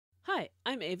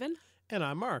I'm Avon. And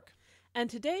I'm Mark. And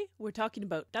today we're talking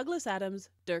about Douglas Adams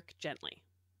Dirk Gently.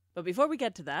 But before we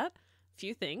get to that, a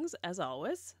few things, as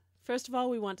always. First of all,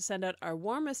 we want to send out our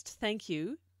warmest thank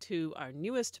you to our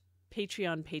newest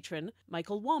Patreon patron,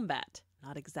 Michael Wombat.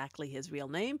 Not exactly his real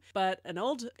name, but an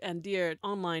old and dear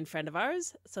online friend of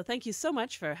ours. So thank you so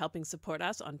much for helping support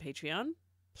us on Patreon.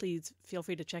 Please feel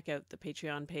free to check out the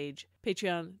Patreon page,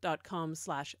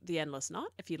 patreon.com/theendlessknot,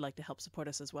 if you'd like to help support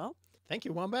us as well. Thank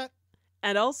you, Wombat.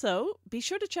 And also, be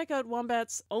sure to check out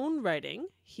Wombat's own writing.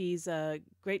 He's a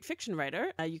great fiction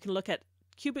writer. You can look at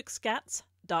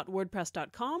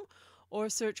cubicscats.wordpress.com or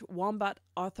search Wombat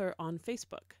Author on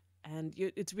Facebook. And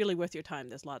it's really worth your time.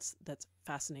 There's lots that's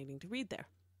fascinating to read there.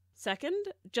 Second,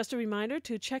 just a reminder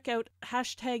to check out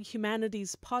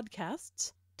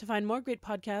 #Humanity'sPodcasts to find more great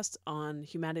podcasts on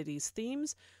humanities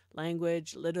themes,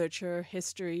 language, literature,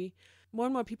 history. More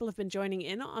and more people have been joining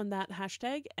in on that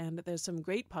hashtag, and there's some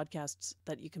great podcasts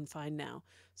that you can find now.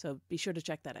 So be sure to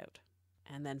check that out.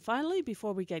 And then finally,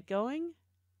 before we get going,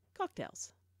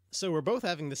 cocktails. So we're both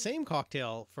having the same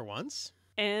cocktail for once.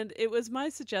 And it was my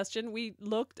suggestion. We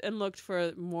looked and looked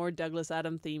for more Douglas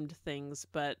Adams themed things,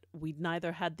 but we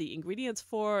neither had the ingredients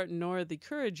for nor the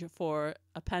courage for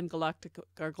a Pan-Galactic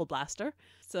Gargle Blaster.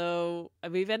 So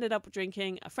we've ended up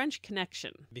drinking a French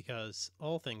Connection. Because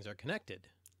all things are connected.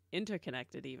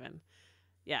 Interconnected even.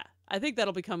 Yeah, I think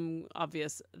that'll become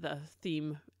obvious, the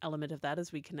theme element of that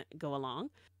as we can go along.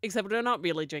 Except we're not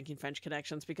really drinking French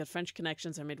Connections because French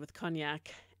Connections are made with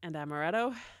cognac and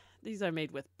amaretto. These are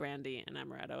made with brandy and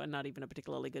amaretto, and not even a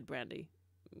particularly good brandy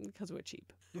because we're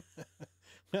cheap.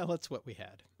 Well, that's what we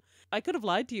had. I could have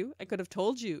lied to you. I could have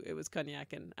told you it was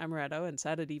cognac and amaretto and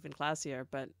said it even classier,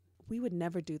 but we would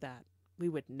never do that. We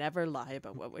would never lie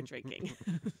about what we're drinking.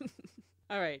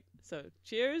 All right, so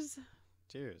cheers.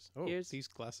 Cheers. Oh, Cheers. These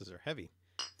glasses are heavy.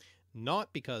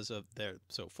 Not because of they're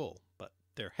so full, but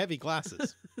they're heavy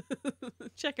glasses.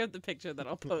 Check out the picture that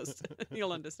I'll post.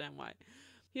 You'll understand why.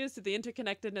 Here's to the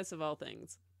interconnectedness of all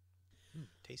things.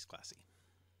 Tastes classy.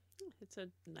 It's a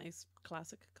nice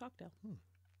classic cocktail.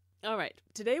 All right,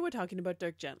 today we're talking about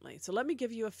Dirk Gently. So let me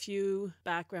give you a few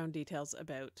background details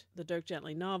about the Dirk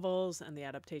Gently novels and the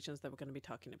adaptations that we're going to be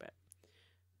talking about.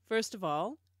 First of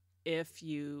all, if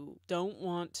you don't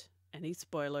want any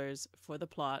spoilers for the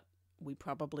plot, we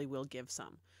probably will give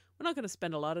some. We're not going to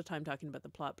spend a lot of time talking about the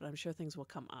plot, but I'm sure things will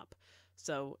come up.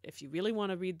 So if you really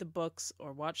want to read the books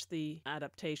or watch the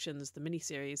adaptations, the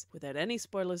miniseries, without any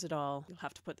spoilers at all, you'll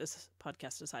have to put this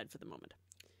podcast aside for the moment.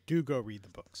 Do go read the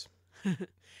books.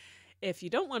 If you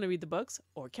don't want to read the books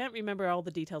or can't remember all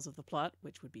the details of the plot,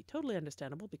 which would be totally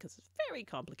understandable because it's very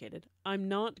complicated, I'm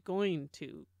not going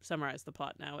to summarize the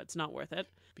plot now. It's not worth it.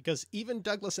 Because even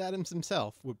Douglas Adams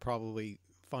himself would probably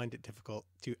find it difficult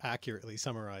to accurately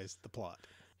summarize the plot.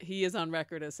 He is on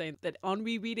record as saying that on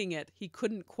rereading it, he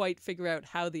couldn't quite figure out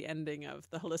how the ending of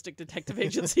the Holistic Detective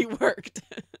Agency worked.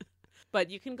 But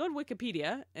you can go to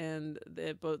Wikipedia, and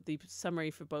the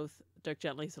summary for both Dirk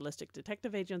Gently's Holistic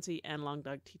Detective Agency and Long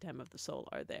Dog Tea Time of the Soul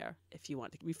are there if you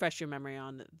want to refresh your memory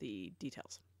on the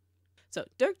details. So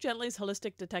Dirk Gently's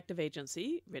Holistic Detective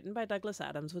Agency, written by Douglas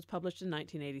Adams, was published in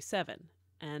 1987.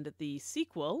 And the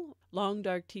sequel, Long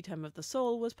Dark Tea Time of the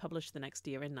Soul, was published the next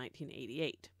year in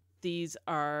 1988. These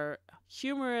are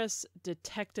humorous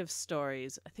detective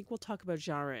stories. I think we'll talk about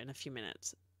genre in a few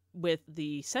minutes, with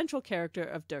the central character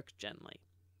of Dirk Gently.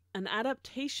 An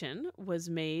adaptation was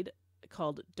made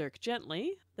called Dirk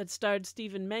Gently that starred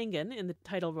Stephen Mangan in the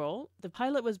title role. The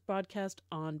pilot was broadcast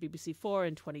on BBC4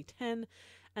 in 2010,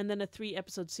 and then a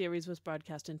 3-episode series was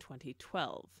broadcast in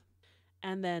 2012.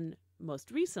 And then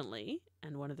most recently,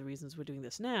 and one of the reasons we're doing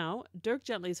this now, Dirk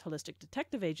Gently's Holistic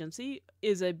Detective Agency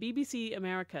is a BBC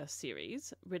America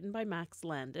series written by Max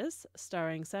Landis,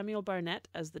 starring Samuel Barnett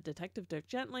as the detective Dirk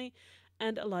Gently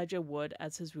and Elijah Wood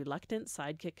as his reluctant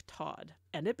sidekick Todd.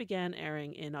 And it began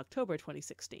airing in October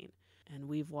 2016. And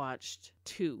we've watched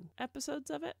 2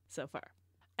 episodes of it so far.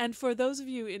 And for those of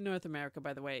you in North America,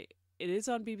 by the way, it is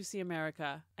on BBC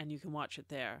America and you can watch it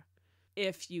there.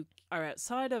 If you are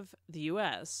outside of the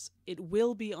US, it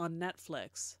will be on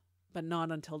Netflix, but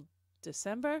not until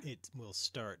December. It will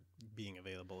start being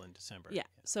available in December. Yeah.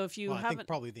 So if you I haven't... think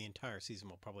probably the entire season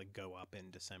will probably go up in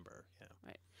December. Yeah.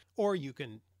 Right. Or you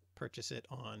can purchase it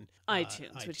on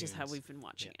iTunes, which is how we've been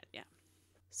watching it. Yeah.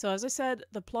 So as I said,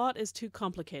 the plot is too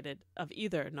complicated of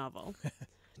either novel.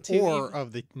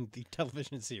 Of the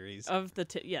television series. Of the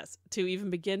yes, to even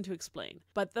begin to explain.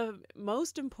 But the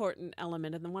most important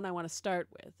element, and the one I want to start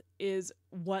with, is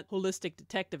what holistic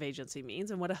detective agency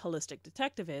means and what a holistic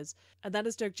detective is. And that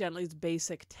is Dirk Gently's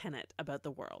basic tenet about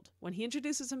the world. When he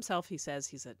introduces himself, he says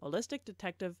he's a holistic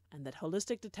detective and that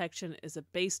holistic detection is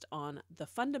based on the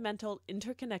fundamental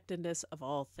interconnectedness of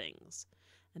all things.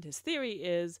 And his theory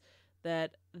is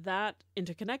that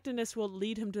interconnectedness will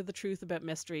lead him to the truth about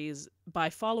mysteries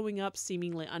by following up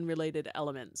seemingly unrelated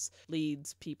elements,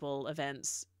 leads, people,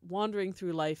 events, wandering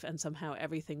through life, and somehow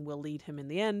everything will lead him in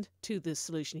the end to the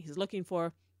solution he's looking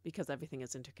for because everything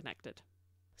is interconnected.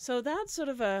 So that's sort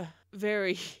of a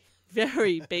very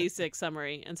very basic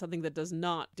summary and something that does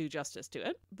not do justice to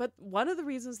it. But one of the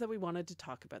reasons that we wanted to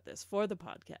talk about this for the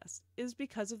podcast is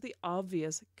because of the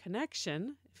obvious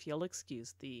connection, if you'll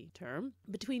excuse the term,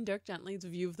 between Dirk Gently's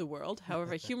view of the world,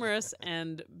 however humorous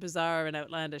and bizarre and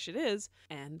outlandish it is,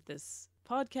 and this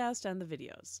podcast and the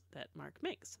videos that Mark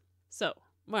makes. So,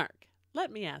 Mark,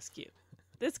 let me ask you,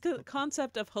 this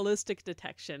concept of holistic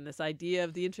detection, this idea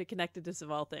of the interconnectedness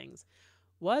of all things,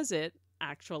 was it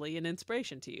actually an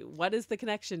inspiration to you? What is the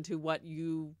connection to what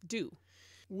you do?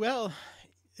 Well,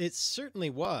 it certainly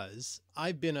was.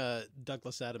 I've been a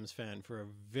Douglas Adams fan for a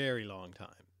very long time.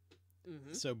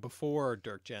 Mm-hmm. So before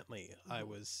Dirk Gently, I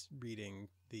was reading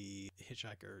the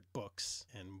Hitchhiker books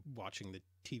and watching the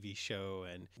TV show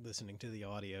and listening to the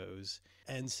audios.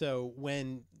 And so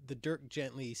when the Dirk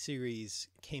Gently series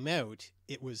came out,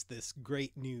 it was this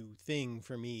great new thing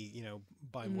for me, you know,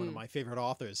 by one of my favorite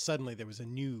authors. Suddenly there was a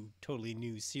totally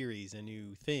new series, a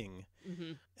new thing.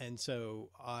 Mm-hmm. And so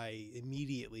I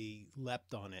immediately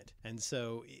leapt on it. And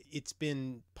so it's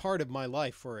been part of my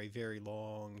life for a very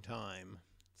long time.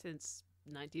 Since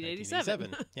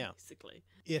 1987. Yeah. Basically.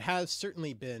 It has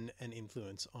certainly been an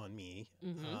influence on me.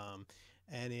 Mm-hmm.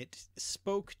 And it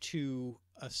spoke to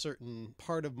a certain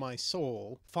part of my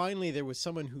soul. Finally, there was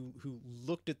someone who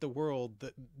looked at the world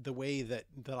the way that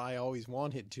I always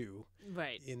wanted to.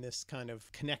 Right. In this kind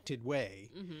of connected way.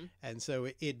 Mm-hmm. And so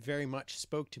it very much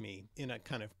spoke to me in a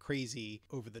kind of crazy,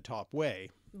 over-the-top way.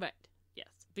 Right. Yes.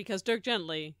 Because Dirk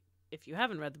Gently, if you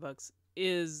haven't read the books,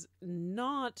 is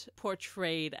not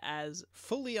portrayed as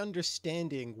fully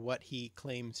understanding what he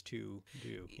claims to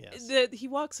do. Yes. He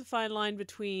walks a fine line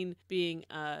between being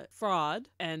a fraud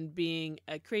and being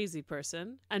a crazy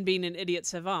person and being an idiot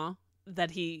savant,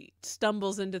 that he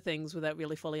stumbles into things without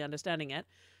really fully understanding it,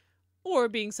 or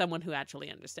being someone who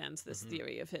actually understands this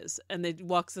theory of his. And they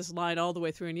walks this line all the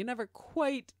way through, and you're never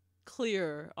quite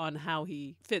clear on how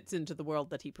he fits into the world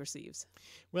that he perceives.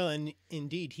 Well, and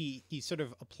indeed, he sort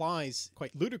of applies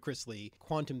quite ludicrously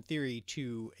quantum theory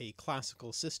to a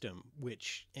classical system,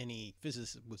 which any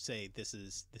physicist would say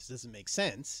this doesn't make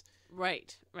sense.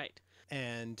 Right.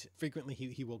 And frequently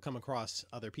he will come across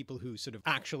other people who sort of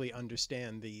actually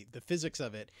understand the physics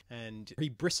of it, and he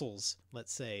bristles,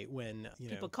 let's say, when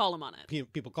people call him on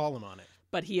it. People call him on it.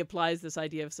 But he applies this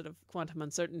idea of sort of quantum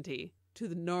uncertainty to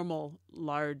the normal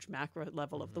large macro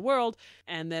level of the world,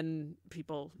 and then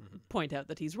people point out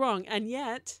that he's wrong, and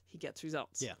yet he gets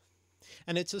results. Yeah.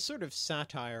 And it's a sort of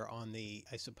satire on the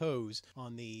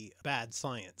bad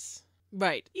science.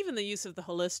 Right. Even the use of the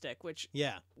holistic,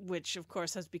 which of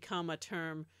course has become a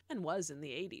term, and was in the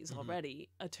 80s already,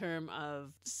 a term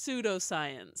of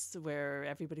pseudoscience, where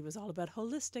everybody was all about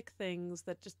holistic things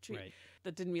that just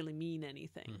that didn't really mean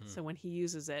anything. So when he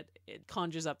uses it, it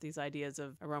conjures up these ideas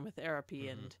of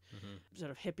aromatherapy and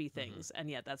sort of hippie things, and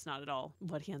yet that's not at all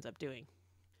what he ends up doing.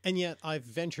 And yet I've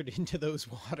ventured into those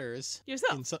waters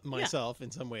myself in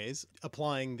some ways,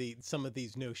 applying some of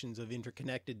these notions of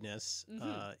interconnectedness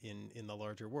in the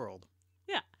larger world.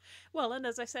 Yeah. Well, and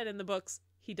as I said in the books,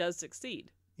 he does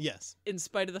succeed. Yes. In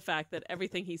spite of the fact that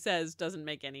everything he says doesn't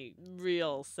make any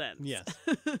real sense. Yes.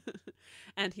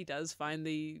 And he does find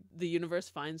the universe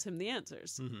finds him the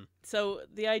answers. Mm-hmm. So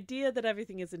the idea that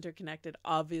everything is interconnected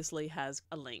obviously has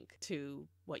a link to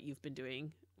what you've been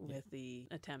doing with the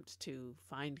attempt to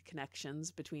find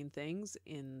connections between things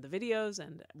in the videos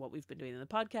and what we've been doing in the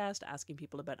podcast, asking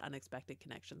people about unexpected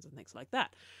connections and things like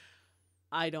that.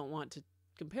 I don't want to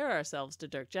compare ourselves to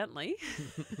Dirk Gently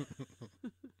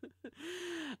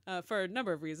for a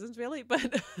number of reasons, really,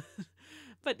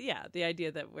 but yeah, the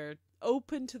idea that we're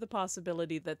open to the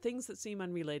possibility that things that seem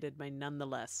unrelated may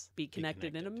nonetheless be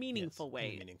connected in a meaningful way.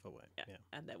 In a meaningful way, yeah.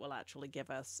 And that will actually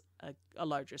give us a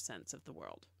larger sense of the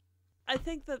world. I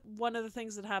think that one of the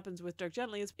things that happens with Dirk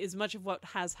Gently is much of what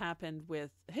has happened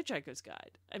with Hitchhiker's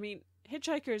Guide. I mean,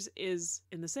 Hitchhikers is,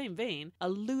 in the same vein, a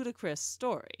ludicrous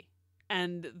story.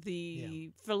 And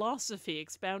the philosophy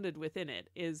expounded within it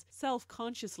is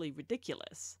self-consciously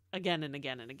ridiculous again and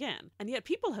again and again. And yet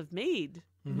people have made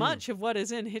much of what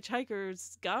is in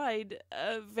Hitchhiker's Guide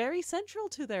very central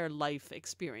to their life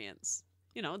experience.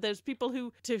 You know, there's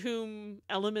people to whom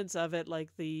elements of it,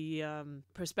 like the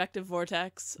perspective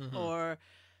vortex or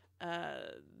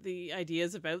the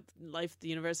ideas about life, the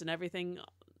universe, and everything,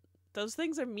 those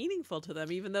things are meaningful to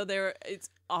them, even though it's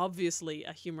obviously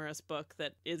a humorous book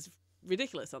that is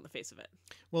ridiculous on the face of it.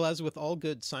 Well, as with all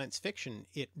good science fiction,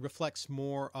 it reflects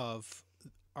more of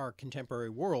our contemporary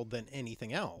world than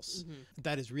anything else.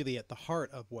 That is really at the heart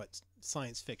of what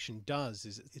science fiction does,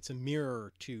 is it's a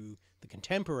mirror to the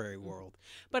contemporary world.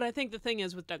 But I think the thing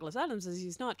is with Douglas Adams is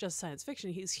he's not just science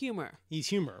fiction, he's humor. He's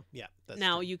humor, yeah.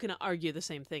 Now, true. You can argue the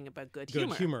same thing about good humor.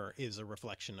 Good humor is a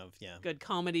reflection of, Good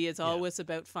comedy is always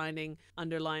about finding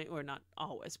underlying, or not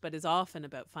always, but is often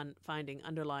about finding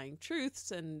underlying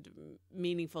truths and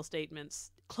meaningful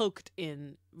statements cloaked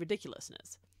in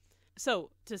ridiculousness.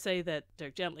 So to say that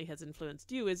Dirk Gently has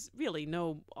influenced you is really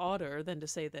no odder than to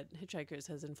say that Hitchhikers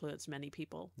has influenced many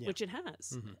people, which it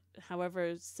has.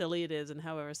 However silly it is and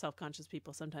however self-conscious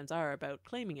people sometimes are about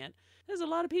claiming it, there's a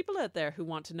lot of people out there who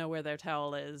want to know where their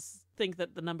towel is, think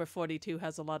that the number 42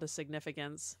 has a lot of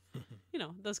significance, you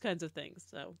know, those kinds of things.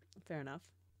 So fair enough.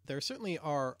 There certainly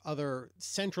are other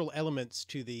central elements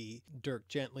to the Dirk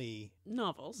Gently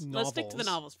novels. Let's stick to the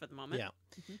novels for the moment.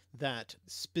 Yeah, that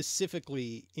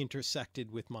specifically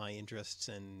intersected with my interests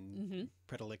and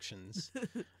predilections.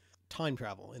 Time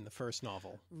travel in the first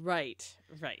novel. Right,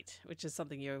 which is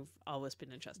something you've always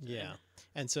been interested in. Yeah,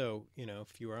 and so, you know,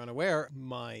 if you were unaware,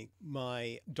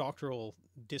 my doctoral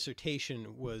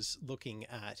dissertation was looking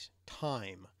at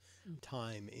time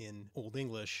in Old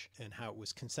English and how it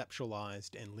was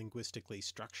conceptualized and linguistically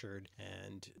structured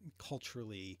and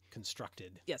culturally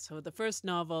constructed. Yes, so the first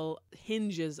novel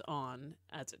hinges on,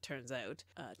 as it turns out,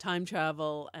 time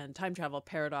travel and time travel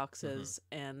paradoxes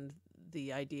and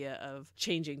the idea of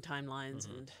changing timelines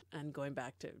and going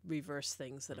back to reverse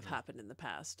things that have happened in the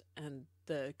past and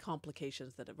the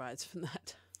complications that arise from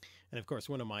that. And of course,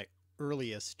 one of my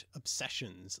earliest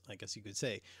obsessions, I guess you could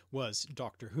say, was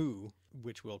Doctor Who,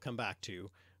 which we'll come back to,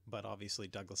 but obviously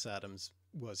Douglas Adams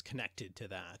was connected to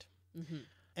that.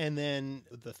 And then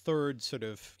the third sort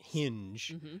of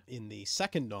hinge in the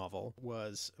second novel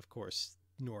was, of course,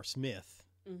 Norse myth,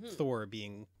 Thor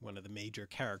being one of the major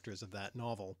characters of that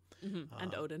novel.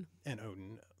 And Odin.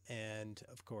 And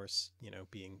of course, you know,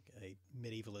 being a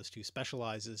medievalist who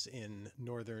specializes in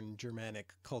Northern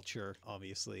Germanic culture,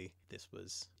 obviously this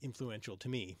was influential to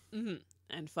me.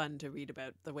 And fun to read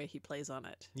about the way he plays on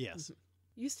it. Yes.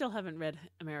 You still haven't read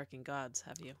American Gods,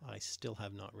 have you? I still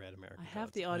have not read American Gods. I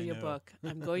have the audiobook.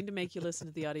 I'm going to make you listen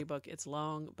to the audiobook. It's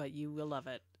long, but you will love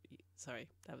it. Sorry,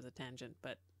 that was a tangent.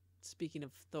 But speaking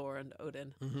of Thor and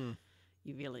Odin,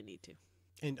 you really need to.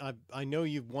 And I know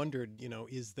you've wondered, you know,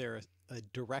 is there a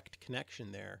direct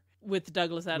connection there? With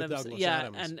Douglas Adams, with Douglas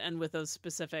Adams. And with those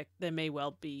specific, there may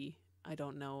well be. I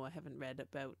don't know. I haven't read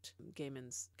about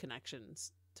Gaiman's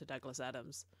connections to Douglas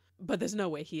Adams. But there's no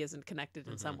way he isn't connected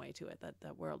in some way to it.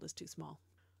 That world is too small.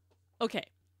 Okay.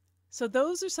 So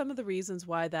those are some of the reasons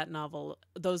why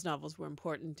those novels were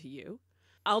important to you.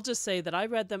 I'll just say that I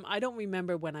read them. I don't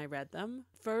remember when I read them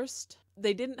first.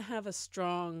 They didn't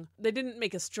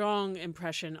make a strong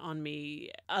impression on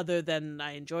me other than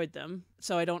I enjoyed them.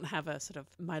 So I don't have a sort of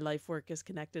my life work is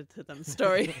connected to them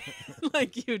story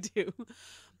like you do.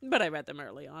 But I read them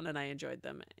early on and I enjoyed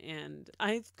them. And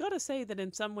I've got to say that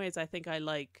in some ways I think I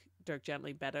like Dirk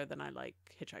Gently better than I like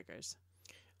Hitchhikers.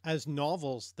 As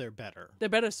novels, they're better. They're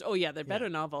better. Oh, yeah, they're better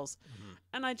novels.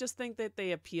 And I just think that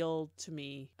they appeal to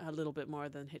me a little bit more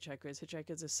than Hitchhikers.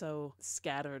 Hitchhikers is so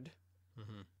scattered.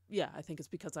 Yeah, I think it's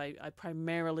because I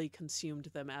primarily consumed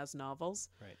them as novels.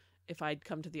 Right. If I'd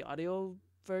come to the audio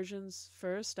versions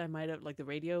first, I might have, like the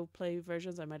radio play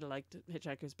versions, I might have liked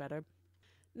Hitchhikers better.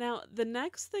 Now, the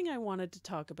next thing I wanted to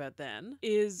talk about then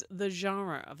is the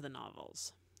genre of the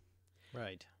novels.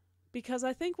 Right. Because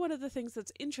I think one of the things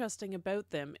that's interesting about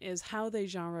them is how they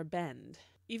genre bend.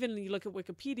 Even you look at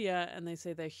Wikipedia and they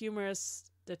say they're humorous,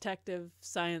 detective,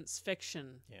 science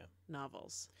fiction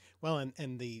novels. Well,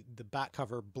 and the back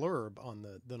cover blurb on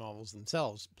the novels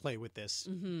themselves play with this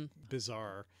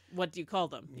bizarre... What do you call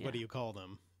them? What do you call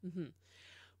them?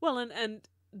 Well, and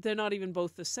they're not even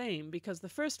both the same, because the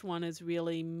first one is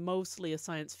really mostly a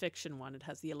science fiction one. It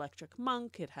has the electric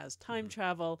monk, it has time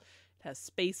travel, it has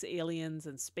space aliens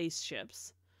and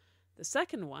spaceships. The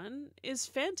second one is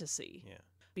fantasy. Yeah.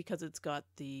 because it's got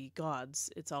the gods.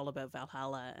 It's all about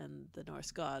Valhalla and the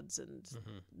Norse gods and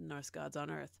Norse gods on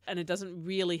Earth. And it doesn't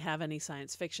really have any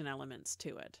science fiction elements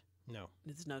to it. No.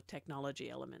 There's no technology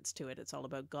elements to it. It's all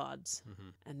about gods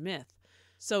and myth.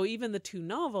 So even the two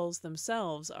novels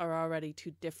themselves are already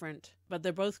two different, but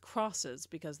they're both crosses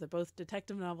because they're both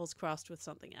detective novels crossed with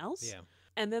something else. Yeah.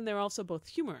 And then they're also both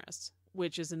humorous,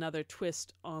 which is another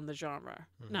twist on the genre.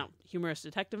 Now, humorous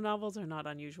detective novels are not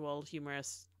unusual.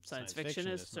 Humorous science fiction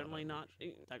is certainly not.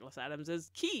 Douglas Adams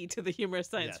is key to the humorous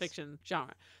science fiction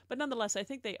genre. But nonetheless, I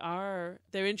think they're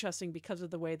interesting because of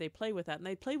the way they play with that. And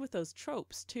they play with those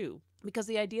tropes, too. Because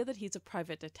the idea that he's a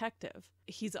private detective,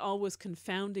 he's always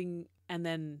confounding and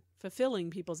then fulfilling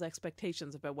people's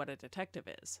expectations about what a detective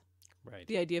is. Right.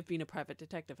 The idea of being a private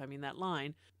detective. I mean, that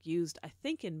line used, I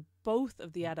think, in both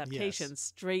of the adaptations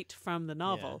straight from the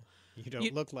novel. Yeah. You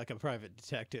don't look like a private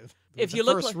detective. If the you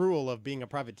look first rule of being a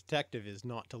private detective is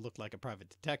not to look like a private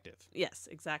detective. Yes,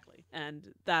 exactly.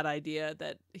 And that idea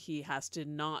that he has to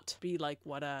not be like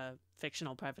what a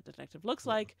fictional private detective looks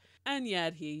like, and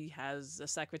yet he has a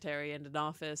secretary and an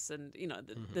office, and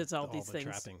there's all these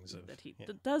things that he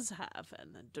does have,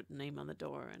 and the name on the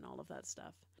door and all of that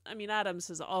stuff. I mean, Adams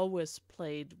has always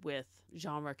played with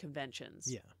genre conventions.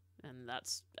 Yeah. And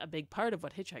that's a big part of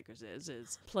what Hitchhikers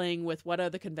is playing with what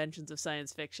are the conventions of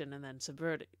science fiction and then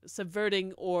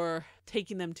subverting or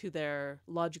taking them to their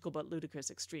logical but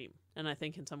ludicrous extreme. And I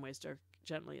think in some ways Dirk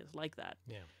Gently is like that.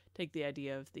 Yeah. Take the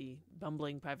idea of the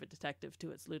bumbling private detective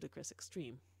to its ludicrous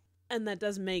extreme. And that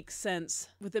does make sense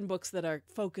within books that are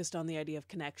focused on the idea of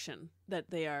connection,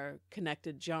 that they are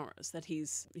connected genres, that he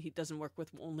doesn't work with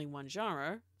only one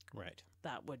genre. Right.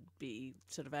 That would be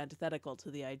sort of antithetical to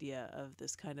the idea of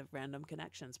this kind of random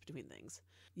connections between things.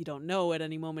 You don't know at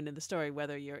any moment in the story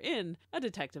whether you're in a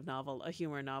detective novel, a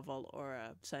humor novel, or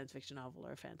a science fiction novel,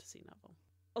 or a fantasy novel.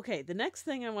 Okay, the next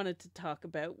thing I wanted to talk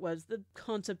about was the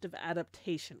concept of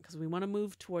adaptation, because we want to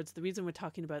move towards, the reason we're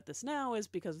talking about this now is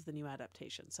because of the new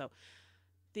adaptation. So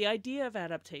the idea of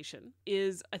adaptation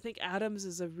is, I think Adams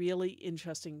is a really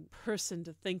interesting person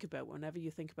to think about whenever you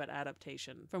think about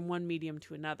adaptation from one medium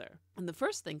to another. And the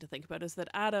first thing to think about is that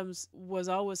Adams was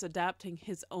always adapting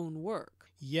his own work.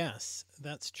 Yes,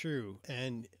 that's true.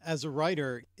 And as a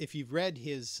writer, if you've read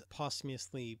his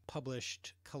posthumously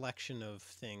published collection of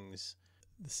things,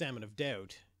 The Salmon of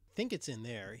Doubt, I think it's in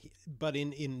there, but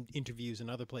in interviews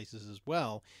and other places as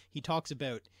well, he talks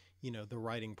about the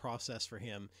writing process for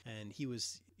him. And he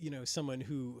was, someone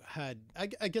who had,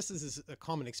 I guess this is a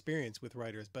common experience with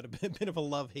writers, but a bit of a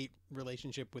love-hate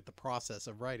relationship with the process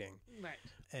of writing. Right.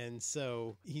 And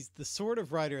so he's the sort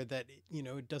of writer that,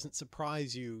 it doesn't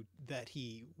surprise you that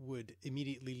he would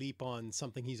immediately leap on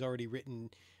something he's already written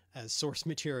as source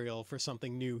material for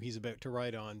something new he's about to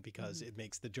write on because it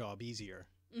makes the job easier.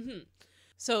 Mm-hmm.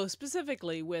 So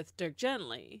specifically with Dirk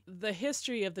Gently, the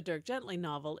history of the Dirk Gently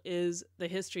novel is the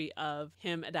history of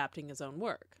him adapting his own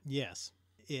work. Yes.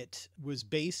 It was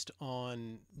based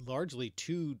on largely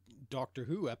 2 Doctor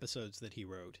Who episodes that he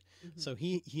wrote. So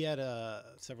he had a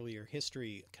several-year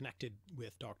history connected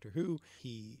with Doctor Who.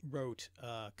 He wrote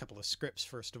a couple of scripts,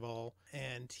 first of all,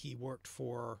 and he worked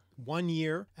for 1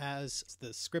 year as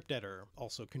the script editor,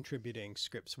 also contributing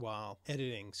scripts while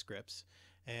editing scripts.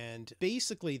 And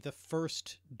basically the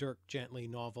first Dirk Gently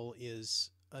novel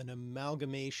is an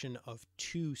amalgamation of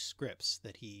 2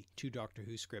 Doctor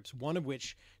Who scripts, one of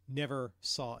which never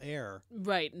saw air.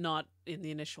 Right, not in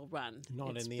the initial run.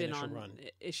 It's been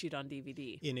issued on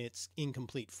DVD. In its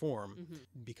incomplete form,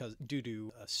 because due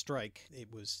to a strike,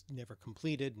 it was never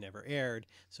completed, never aired,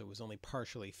 so it was only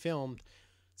partially filmed.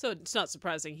 So it's not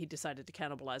surprising he decided to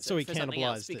cannibalize it for something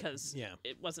else because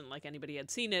it wasn't like anybody had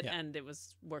seen it and it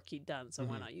was work he'd done, so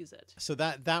why not use it? So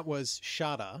that was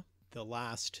Shada, the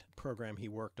last program he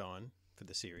worked on for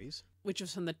the series. Which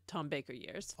was from the Tom Baker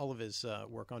years. All of his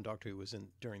work on Doctor Who was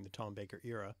during the Tom Baker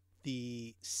era.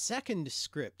 The second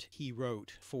script he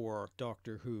wrote for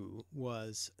Doctor Who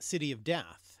was City of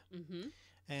Death.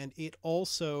 And it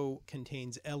also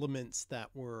contains elements that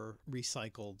were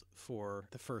recycled for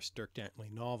the first Dirk Gently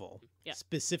novel. Yeah.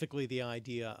 Specifically the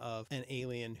idea of an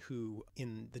alien who,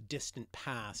 in the distant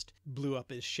past, blew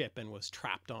up his ship and was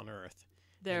trapped on Earth.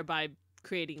 Thereby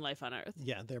creating life on Earth.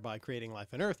 Yeah, thereby creating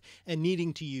life on Earth and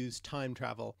needing to use time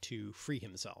travel to free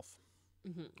himself.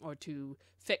 Or to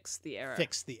fix the error.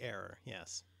 Fix the error,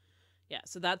 yes. Yeah,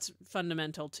 so that's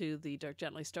fundamental to the Dirk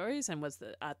Gently stories and was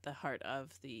at the heart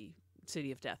of the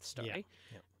City of Death story,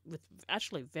 with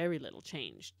actually very little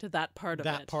change to that part of it.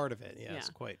 That part of it, yes,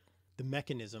 quite. The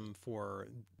mechanism for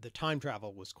the time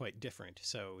travel was quite different.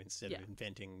 So instead of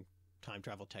inventing time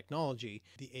travel technology,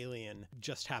 the alien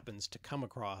just happens to come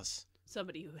across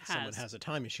somebody who someone has a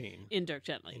time machine. In Dirk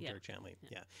Gently, In yeah. Dirk Gently,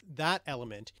 yeah. That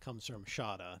element comes from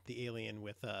Shada, the alien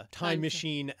with a time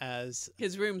machine as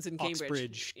his rooms in Cambridge.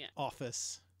 Oxbridge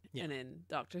office. Yeah. And in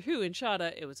Doctor Who, in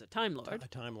Shada, it was a Time Lord. A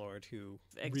Time Lord who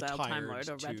exiled retired Time Lord,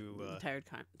 or retired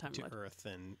Time to Lord. Earth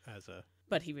and as a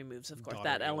But he removes, of course, daughter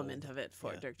that of the element old. of it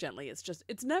for Yeah. Dirk Gently. It's just,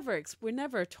 it's never, we're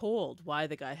never told why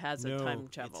the guy has a time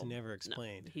travel. It's never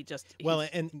explained. No, he just, well,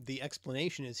 and the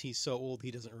explanation is he's so old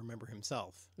he doesn't remember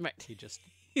himself. right. He just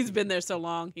He's been there so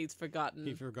long, he's forgotten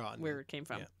where it came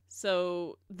from. Yeah.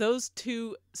 So those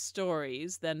two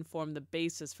stories then form the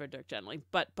basis for Dirk Gently,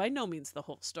 but by no means the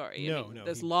whole story. No.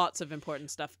 There's lots of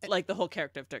important stuff, like the whole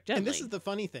character of Dirk Gently. And this is the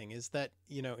funny thing, is that,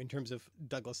 in terms of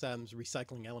Douglas Adams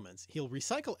recycling elements, he'll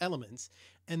recycle elements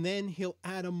and then he'll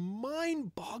add a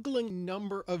mind-boggling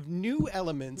number of new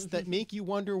elements that make you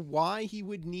wonder why he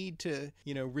would need to,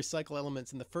 recycle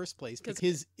elements in the first place. Because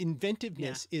his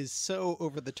inventiveness is so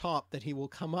over the top that he will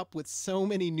come up with so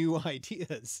many new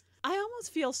ideas. I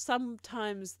almost feel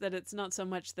sometimes that it's not so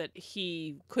much that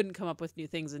he couldn't come up with new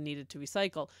things and needed to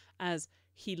recycle, as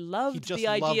he loved the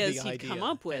ideas he'd come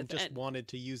up with and just wanted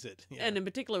to use it. Yeah. And in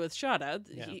particular with Shada,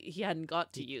 he hadn't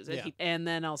got to use it. Yeah. And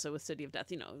then also with City of Death,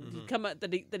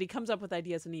 he comes up with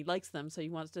ideas and he likes them, so he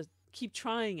wants to keep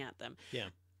trying at them. Yeah.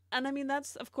 And I mean,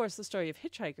 that's, of course, the story of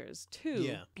Hitchhikers, too.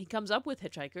 Yeah. He comes up with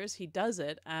Hitchhikers. He does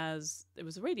it as, it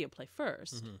was a radio play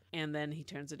first. And then he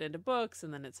turns it into books,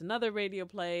 and then it's another radio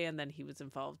play, and then he was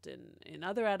involved in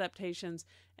other adaptations.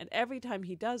 And every time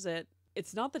he does it,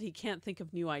 it's not that he can't think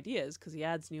of new ideas, because he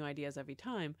adds new ideas every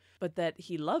time, but that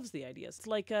he loves the ideas. It's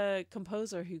like a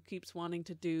composer who keeps wanting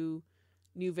to do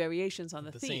new variations on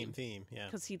the theme. Same theme, yeah.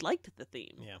 Because he liked the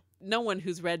theme. Yeah. No one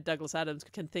who's read Douglas Adams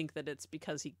can think that it's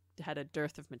because he had a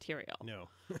dearth of material. No.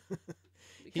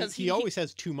 Because he always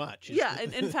has too much. Yeah,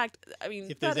 and in fact, I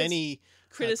mean, if there's any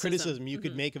criticism you mm-hmm.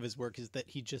 could make of his work, is that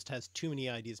he just has too many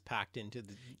ideas packed into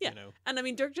the, And I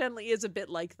mean, Dirk Gently is a bit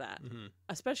like that. Mm-hmm.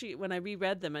 Especially when I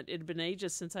reread them. It had been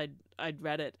ages since I'd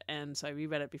read it, and so I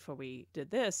reread it before we did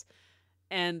this.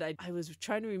 And I was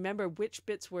trying to remember which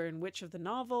bits were in which of the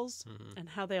novels and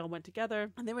how they all went together.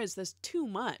 And there's too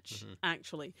much,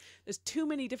 actually. There's too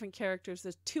many different characters.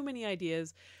 There's too many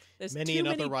ideas. There's many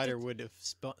another writer would have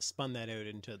spun that out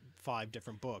into 5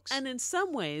 different books. And in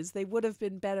some ways, they would have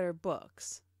been better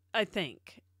books, I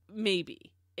think.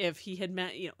 Maybe. If he had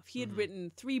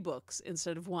written 3 books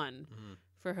instead of 1.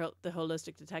 For the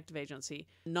Holistic Detective Agency,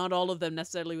 not all of them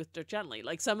necessarily with Dirk Gently.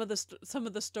 Like some of the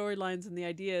storylines and the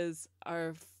ideas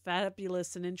are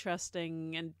fabulous and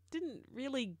interesting, and didn't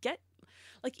really get,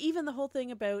 like, even the whole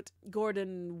thing about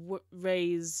Gordon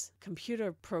Ray's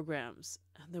computer programs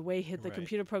and the way the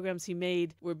computer programs he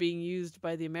made were being used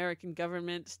by the American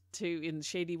government in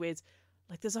shady ways.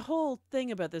 Like, there's a whole thing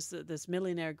about this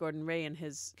millionaire Gordon Ray and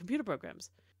his computer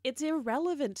programs. It's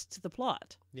irrelevant to the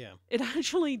plot. Yeah. It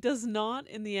actually does not,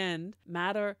 in the end,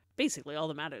 matter. Basically, all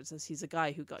that matters is he's a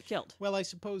guy who got killed. Well, I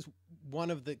suppose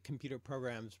one of the computer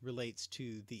programs relates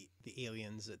to the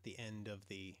aliens at the end of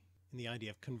the idea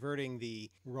of converting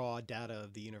the raw data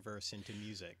of the universe into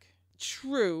music.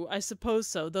 True, I suppose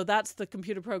so. Though that's the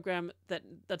computer program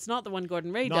that's not the one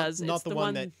Gordon Ray does. Not the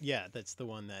one that that's the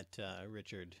one that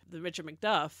Richard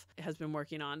McDuff has been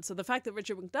working on. So the fact that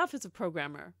Richard McDuff is a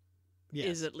programmer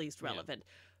is at least relevant.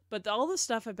 Yeah. But all the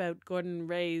stuff about Gordon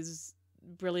Ray's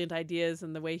brilliant ideas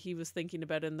and the way he was thinking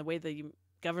about it and the way the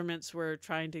governments were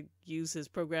trying to use his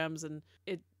programs, and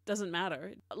it doesn't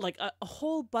matter. Like a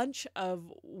whole bunch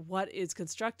of what is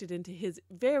constructed into his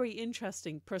very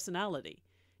interesting personality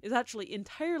is actually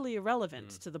entirely irrelevant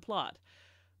to the plot.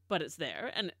 But it's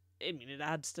there, and I mean, it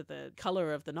adds to the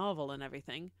color of the novel and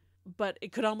everything, but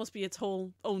it could almost be its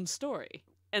whole own story.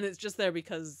 And it's just there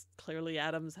because clearly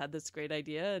Adams had this great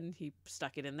idea and he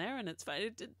stuck it in there, and it's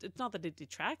fine. It's not that it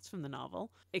detracts from the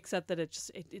novel, except that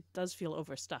it does feel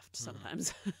overstuffed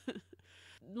sometimes.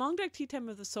 Long Dark Tea Time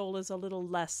of the Soul is a little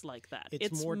less like that.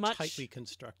 It's more tightly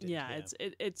constructed. Yeah,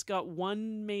 it's got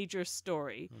one major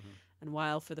story. And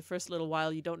while for the first little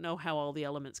while you don't know how all the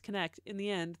elements connect, in the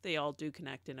end they all do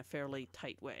connect in a fairly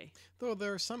tight way. Though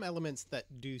there are some elements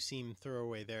that do seem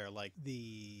throwaway there, like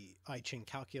the I Ching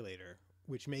calculator,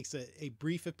 which makes a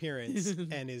brief appearance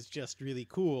and is just really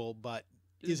cool, but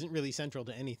isn't really central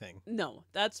to anything. No,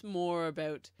 that's more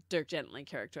about Dirk Gently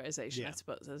characterization, I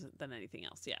suppose, than anything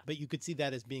else, yeah. But you could see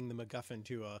that as being the MacGuffin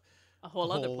to a whole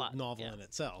other plot novel in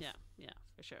itself. Yeah,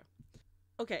 for sure.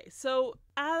 Okay, so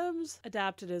Adams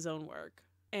adapted his own work,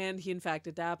 and he in fact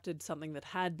adapted something that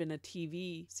had been a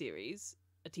TV series,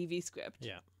 a TV script,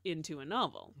 into a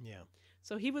novel. Yeah.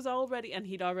 So he'd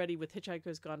already with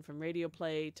Hitchhikers gone from radio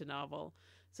play to novel.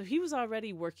 So he was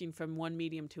already working from one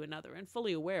medium to another and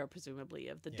fully aware, presumably,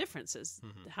 of the differences,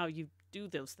 how you do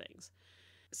those things.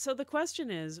 So the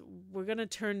question is, we're going to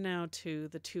turn now to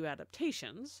the two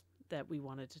adaptations that we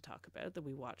wanted to talk about, that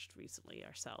we watched recently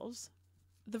ourselves.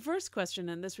 The first question,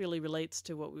 and this really relates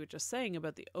to what we were just saying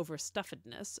about the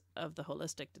overstuffedness of the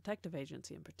Holistic Detective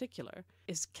Agency in particular,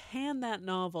 is can that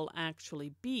novel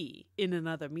actually be in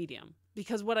another medium?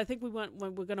 Because what I think we're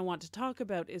going to want to talk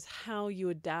about is how you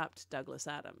adapt Douglas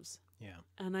Adams. Yeah.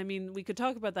 And I mean, we could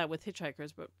talk about that with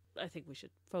Hitchhikers, but I think we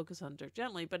should focus on Dirk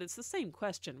Gently. But it's the same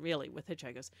question, really, with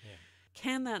Hitchhikers. Yeah.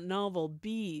 Can that novel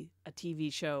be a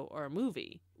TV show or a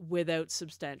movie without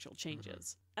substantial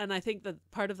changes? And I think that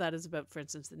part of that is about, for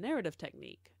instance, the narrative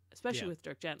technique, especially with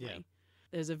Dirk Gently. Yeah.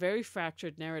 There's a very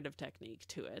fractured narrative technique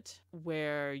to it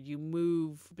where you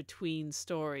move between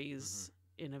stories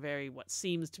in a very, what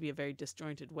seems to be a very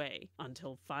disjointed way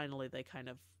until finally they kind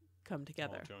of come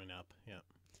together. All join up, yeah.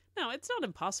 Now, it's not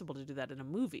impossible to do that in a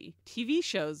movie. TV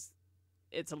shows,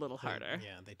 it's a little harder.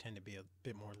 Yeah, they tend to be a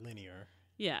bit more linear.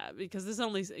 Yeah, because there's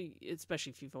only,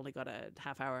 especially if you've only got a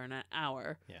half hour and an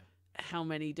hour, how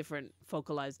many different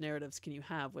focalized narratives can you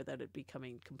have without it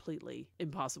becoming completely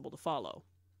impossible to follow?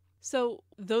 So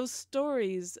those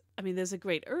stories, I mean, there's a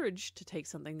great urge to take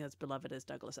something that's beloved as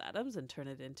Douglas Adams and turn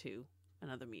it into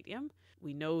another medium.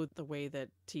 We know the way that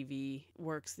TV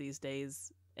works these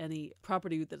days. Any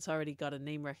property that's already got a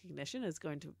name recognition is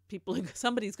going to,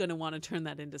 somebody's going to want to turn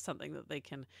that into something that they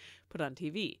can put on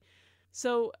TV.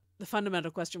 So the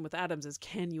fundamental question with Adams is,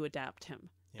 can you adapt him?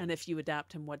 Yeah. And if you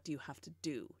adapt him, what do you have to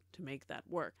do to make that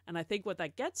work? And I think what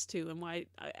that gets to, and why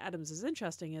Adams is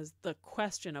interesting, is the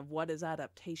question of what is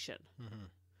adaptation?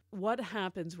 What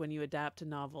happens when you adapt a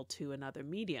novel to another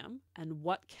medium, and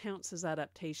what counts as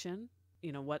adaptation?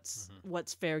 You know, what's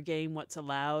fair game, what's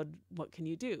allowed, what can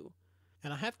you do?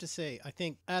 And I have to say, I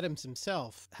think Adams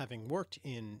himself, having worked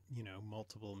in,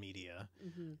 multiple media,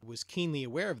 was keenly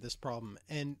aware of this problem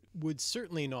and would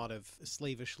certainly not have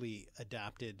slavishly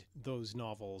adapted those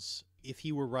novels if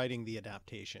he were writing the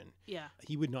adaptation. Yeah.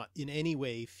 He would not in any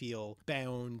way feel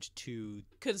bound to...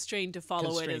 Constrained to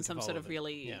follow it in some sort of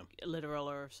really literal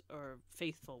or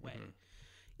faithful way.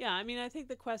 Yeah, I mean, I think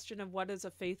the question of what is a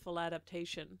faithful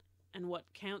adaptation and what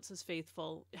counts as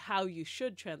faithful, how you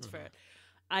should transfer it,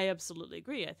 I absolutely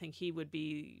agree. I think he would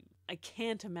be, I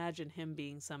can't imagine him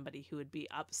being somebody who would be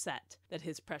upset that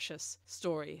his precious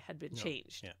story had been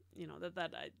changed. Yeah.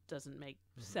 That doesn't make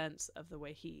sense of the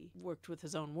way he worked with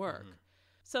his own work.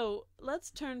 So let's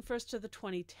turn first to the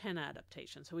 2010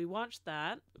 adaptation. So we watched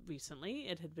that recently.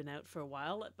 It had been out for a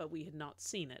while, but we had not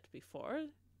seen it before.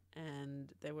 And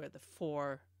there were the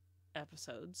 4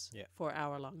 episodes,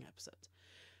 4-hour-long episodes.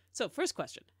 So first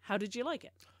question, how did you like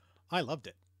it? I loved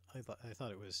it. I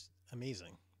thought it was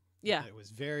amazing. Yeah. It was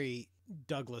very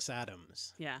Douglas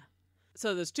Adams. Yeah.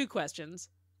 So there's 2 questions.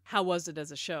 How was it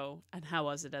as a show, and how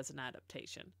was it as an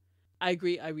adaptation? I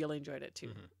agree. I really enjoyed it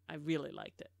too. I really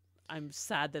liked it. I'm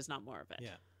sad there's not more of it.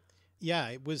 Yeah. Yeah,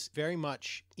 it was very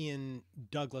much in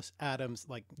Douglas Adams,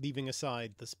 like leaving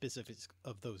aside the specifics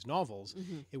of those novels.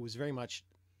 It was very much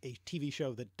a TV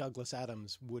show that Douglas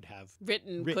Adams would have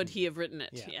written. Could he have written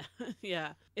it? Yeah.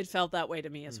 Yeah. It felt that way to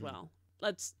me as well.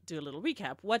 Let's do a little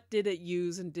recap. What did it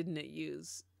use and didn't it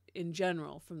use in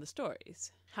general from the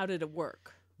stories? How did it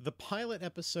work? The pilot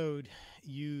episode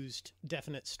used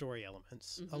definite story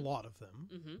elements, a lot of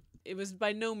them. It was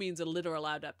by no means a literal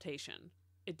adaptation.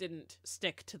 It didn't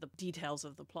stick to the details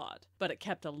of the plot, but it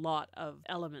kept a lot of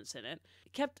elements in it.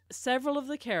 It kept several of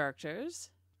the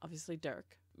characters, obviously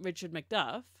Dirk, Richard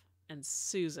Macduff, and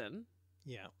Susan.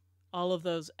 Yeah. All of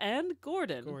those, and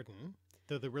Gordon.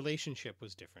 Though the relationship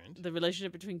was different. The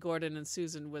relationship between Gordon and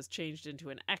Susan was changed into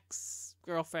an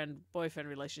ex-girlfriend-boyfriend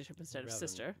relationship instead of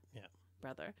sister. Yeah.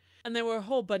 Brother. And there were a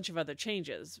whole bunch of other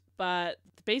changes, but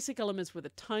the basic elements were the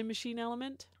time machine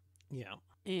element. Yeah.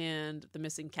 And the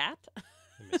missing cat. The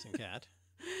missing cat.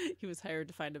 He was hired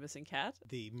to find a missing cat.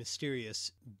 The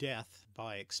mysterious death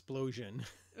by explosion.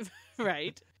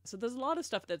 Right. So there's a lot of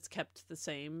stuff that's kept the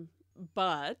same,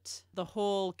 but the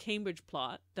whole Cambridge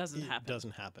plot doesn't happen. It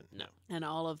doesn't happen. No. And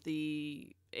all of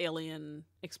the alien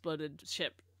exploded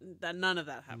ship, none of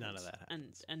that happens. None of that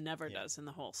happens. And never does in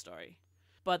the whole story.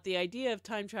 But the idea of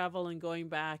time travel and going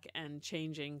back and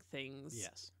changing things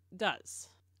does.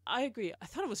 I agree. I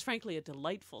thought it was frankly a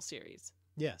delightful series.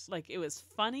 Yes. Like, it was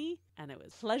funny and it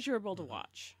was pleasurable to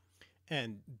watch.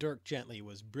 And Dirk Gently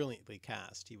was brilliantly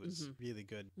cast. He was really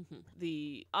good.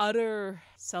 The utter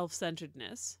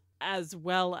self-centeredness, as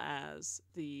well as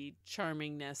the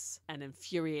charmingness and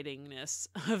infuriatingness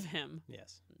of him.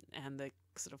 Yes. And the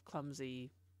sort of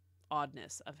clumsy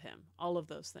oddness of him. All of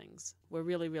those things were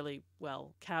really, really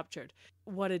well captured.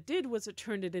 What it did was it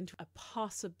turned it into a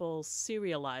possible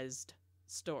serialized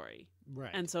story.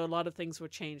 Right. And so a lot of things were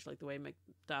changed, like the way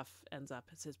Macduff ends up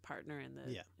as his partner in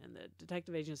the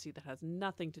detective agency that has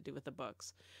nothing to do with the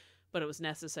books. But it was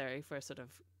necessary for sort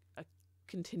of a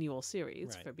continual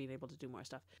series for being able to do more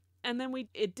stuff. And then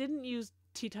it didn't use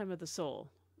Tea Time of the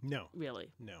Soul. No.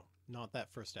 Really. No, not that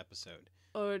first episode.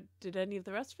 Or did any of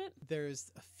the rest of it?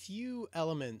 There's a few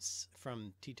elements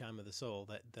from Tea Time of the Soul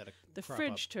that the crop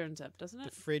fridge up. turns up, doesn't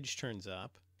it? The fridge turns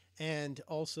up. And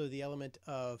also the element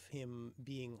of him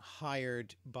being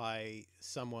hired by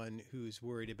someone who's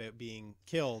worried about being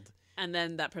killed. And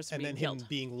then that person and being then killed. him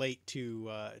being late to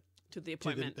the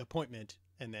appointment. To the appointment.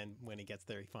 And then when he gets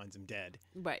there, he finds him dead.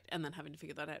 Right, and then having to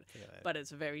figure that out. But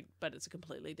it's a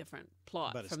completely different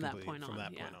plot from that point on.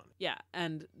 Yeah,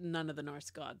 and none of the Norse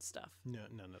god stuff. No,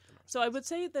 none of the Norse. So I would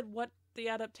say that what the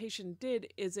adaptation did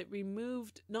is it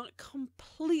removed, not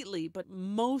completely, but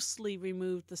mostly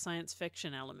removed the science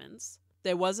fiction elements.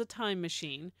 There was a time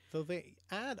machine. Though they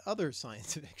add other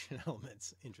science fiction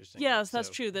elements. Interesting. Yes, that's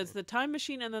true. There's the time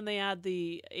machine, and then they add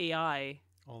the AI.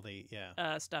 All the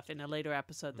stuff in a later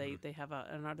episode. They have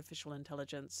an artificial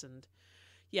intelligence, and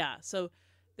so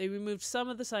they removed some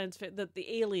of the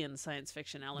alien science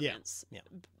fiction elements. Yeah.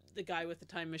 The guy with the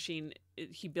time machine,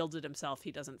 he builds it himself.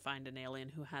 He doesn't find an alien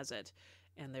who has it,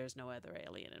 and there's no other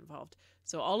alien involved.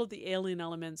 So all of the alien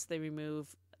elements they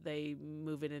remove. They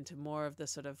move it into more of the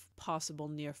sort of possible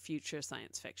near future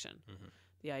science fiction. Mm-hmm.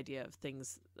 The idea of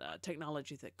things,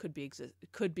 technology that could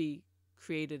be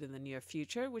created in the near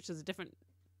future, which is a different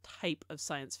type of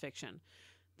science fiction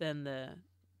than the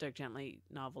Dirk Gently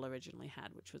novel originally had,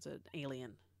 which was an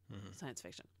alien science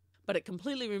fiction. But it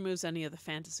completely removes any of the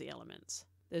fantasy elements.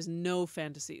 There's no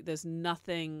fantasy. There's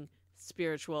nothing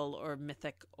spiritual or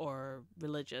mythic or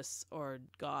religious or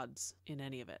gods in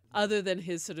any of it, other than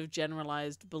his sort of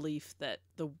generalized belief that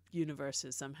the universe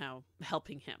is somehow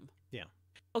helping him. Yeah.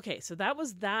 Okay, so that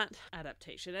was that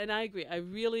adaptation, and I agree. I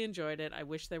really enjoyed it. I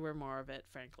wish there were more of it,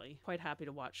 frankly. Quite happy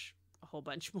to watch a whole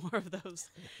bunch more of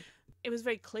those. It was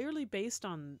very clearly based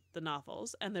on the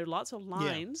novels, and there are lots of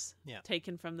lines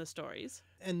taken from the stories.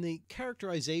 And the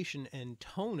characterization and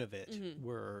tone of it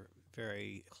were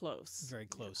very close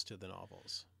to the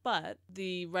novels. But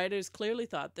the writers clearly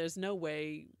thought there's no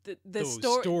way that this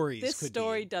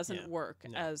story doesn't work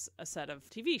as a set of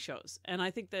TV shows. And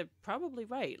I think they're probably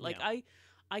right. Like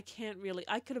I can't really,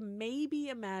 I could maybe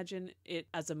imagine it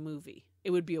as a movie. It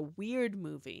would be a weird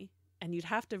movie, and you'd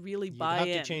have to really buy in.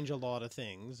 You'd have to change a lot of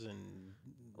things. And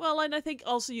I think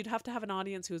also you'd have to have an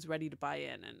audience who's ready to buy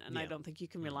in. And I don't think you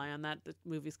can rely on that. The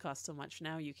movies cost so much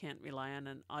now, you can't rely on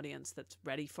an audience that's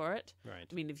ready for it. Right.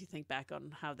 I mean, if you think back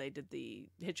on how they did the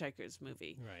Hitchhiker's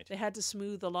movie, right. They had to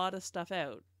smooth a lot of stuff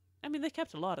out. I mean, they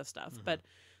kept a lot of stuff, but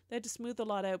they had to smooth a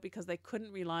lot out because they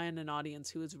couldn't rely on an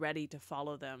audience who was ready to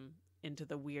follow them into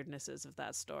the weirdnesses of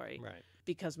that story. Right.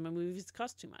 Because movies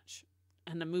cost too much.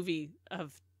 And a movie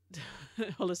of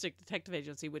Holistic Detective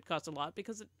Agency would cost a lot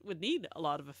because it would need a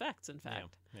lot of effects, in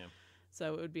fact. Yeah.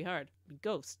 So it would be hard.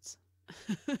 Ghosts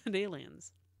and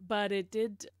aliens. But it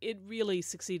really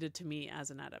succeeded to me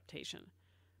as an adaptation.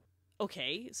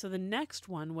 Okay, so the next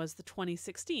one was the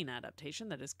 2016 adaptation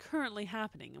that is currently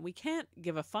happening. And we can't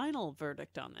give a final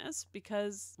verdict on this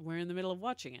because we're in the middle of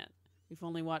watching it. We've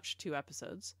only watched 2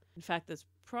 episodes. In fact, there's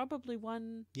probably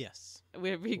one. Yes.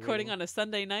 We're recording on a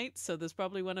Sunday night, so there's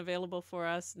probably one available for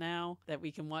us now that we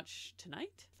can watch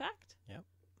tonight, in fact. Yep. I'm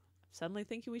suddenly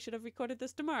thinking we should have recorded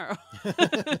this tomorrow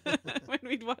when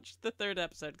we'd watched the 3rd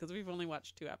episode, because we've only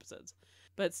watched 2 episodes.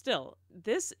 But still,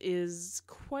 this is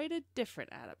quite a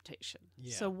different adaptation.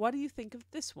 Yeah. So what do you think of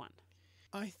this one?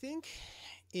 I think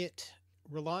it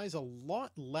relies a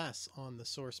lot less on the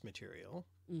source material.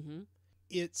 Mm-hmm.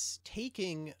 It's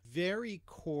taking very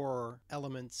core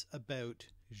elements about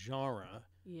genre.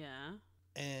 Yeah.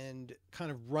 And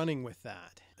kind of running with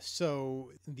that.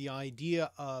 So the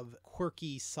idea of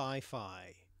quirky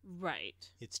sci-fi. Right.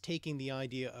 It's taking the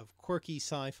idea of quirky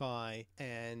sci-fi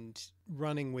and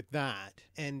running with that,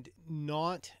 and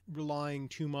not relying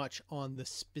too much on the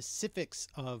specifics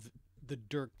of the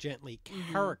Dirk Gently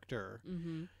character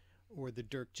or the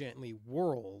Dirk Gently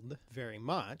world very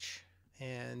much,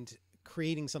 and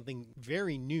creating something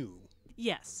very new.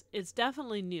 Yes, it's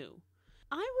definitely new.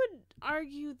 I would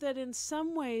argue that in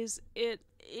some ways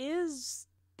there's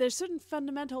certain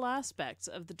fundamental aspects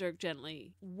of the Dirk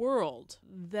Gently world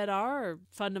that are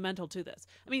fundamental to this.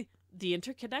 I mean, the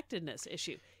interconnectedness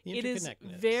issue. It is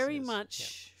very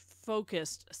much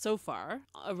focused so far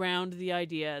around the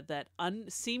idea that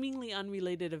seemingly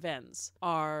unrelated events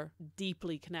are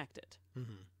deeply connected.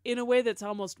 In a way that's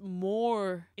almost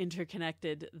more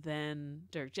interconnected than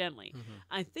Dirk Gently.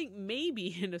 I think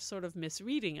maybe in a sort of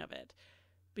misreading of it,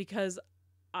 because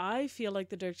I feel like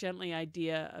the Dirk Gently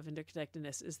idea of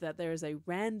interconnectedness is that there is a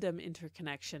random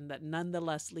interconnection that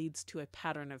nonetheless leads to a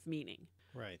pattern of meaning.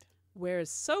 Right. Whereas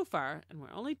so far, and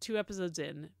we're only 2 episodes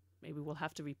in, maybe we'll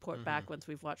have to report back once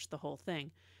we've watched the whole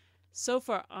thing. So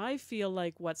far, I feel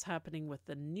like what's happening with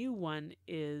the new one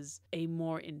is a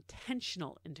more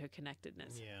intentional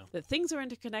interconnectedness. Yeah. That things are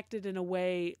interconnected in a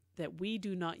way that we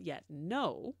do not yet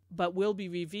know, but will be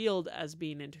revealed as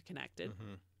being interconnected.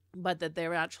 But that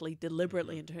they're actually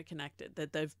deliberately interconnected,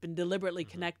 that they've been deliberately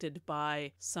connected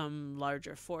by some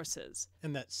larger forces.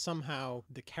 And that somehow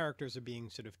the characters are being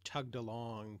sort of tugged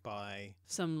along by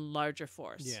some larger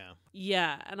force. Yeah.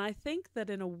 Yeah, and I think that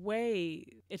in a way,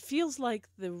 it feels like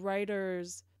the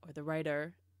writers, or the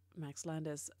writer, Max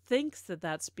Landis, thinks that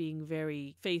that's being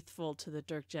very faithful to the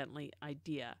Dirk Gently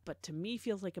idea, but to me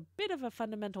feels like a bit of a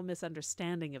fundamental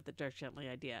misunderstanding of the Dirk Gently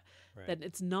idea. Right. That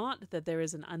it's not that there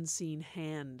is an unseen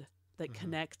hand that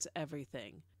connects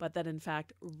everything, but that in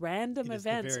fact random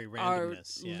events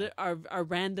are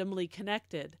randomly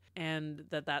connected, and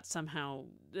that somehow,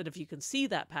 that if you can see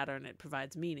that pattern, it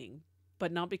provides meaning,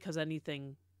 but not because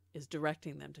anything is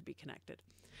directing them to be connected.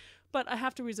 But I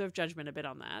have to reserve judgment a bit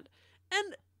on that.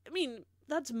 And I mean,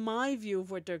 that's my view of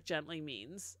what Dirk Gently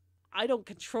means. I don't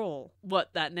control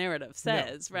what that narrative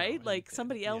says, right? No, like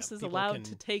somebody else is allowed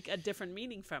to can take a different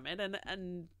meaning from it,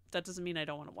 and that doesn't mean I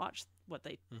don't want to watch what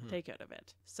they take out of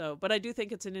it. So, but I do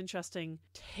think it's an interesting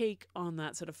take on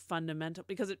that sort of fundamental,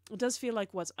 because it does feel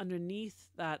like what's underneath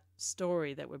that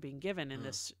story that we're being given in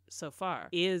this so far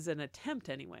is an attempt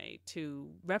anyway to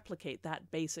replicate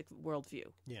that basic worldview.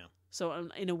 Yeah. So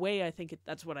in a way, I think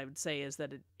that's what I would say, is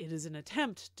that it is an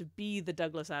attempt to be the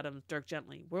Douglas Adams Dirk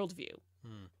Gently worldview.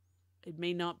 It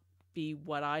may not be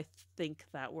what I think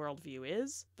that worldview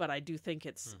is, but I do think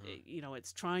it's,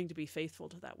 it's trying to be faithful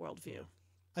to that worldview. Yeah.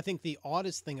 I think the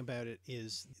oddest thing about it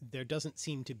is there doesn't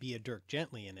seem to be a Dirk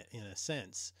Gently in it, in a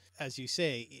sense. As you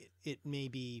say, it may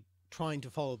be trying to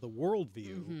follow the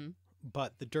worldview,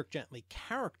 but the Dirk Gently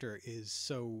character is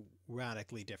so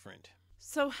radically different.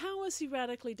 So how is he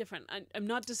radically different? I'm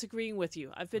not disagreeing with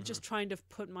you. I've been just trying to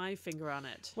put my finger on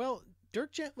it. Well,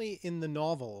 Dirk Gently in the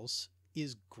novels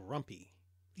is grumpy.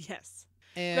 Yes.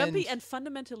 And grumpy and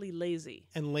fundamentally lazy.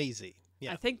 And lazy.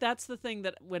 Yeah. I think that's the thing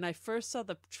that when I first saw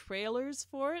the trailers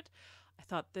for it, I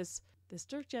thought this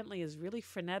Dirk Gently is really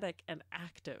frenetic and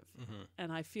active.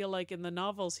 And I feel like in the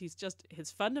novels,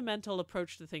 his fundamental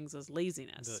approach to things is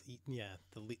laziness.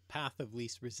 The path of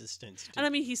least resistance. And I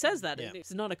mean, he says that. Yeah.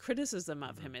 It's not a criticism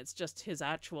of him. It's just his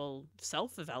actual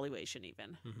self-evaluation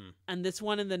even. And this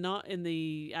one in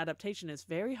the adaptation is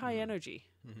very high energy.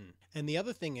 And the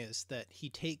other thing is that he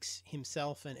takes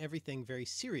himself and everything very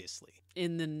seriously.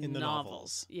 In the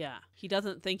novels. Yeah. He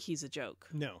doesn't think he's a joke.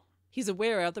 No. He's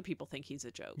aware other people think he's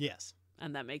a joke. Yes.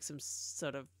 And that makes him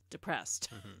sort of depressed.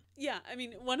 Yeah, I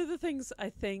mean, one of the things I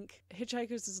think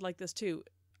Hitchhikers is like this too.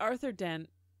 Arthur Dent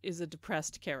is a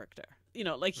depressed character.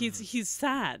 Like he's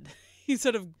sad. His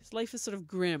life is sort of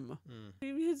grim.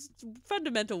 His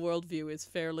fundamental worldview is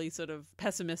fairly sort of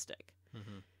pessimistic.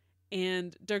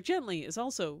 And Dirk Gently is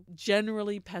also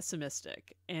generally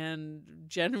pessimistic and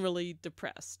generally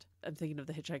depressed. I'm thinking of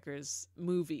the Hitchhikers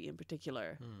movie in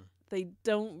particular. They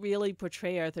don't really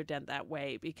portray Arthur Dent that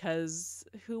way, because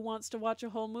who wants to watch a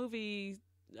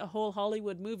whole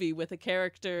Hollywood movie with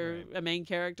a main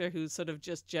character who's sort of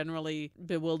just generally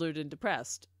bewildered and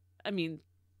depressed? I mean,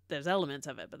 there's elements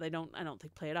of it, but I don't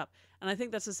think play it up. And I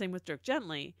think that's the same with Dirk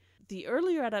Gently. The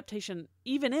earlier adaptation,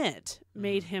 even it,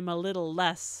 made him a little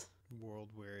less world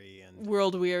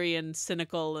weary and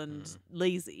cynical and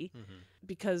lazy,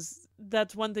 because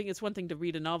that's one thing. It's one thing to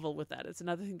read a novel with that. It's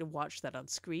another thing to watch that on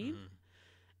screen.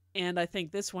 And I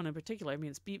think this one in particular, I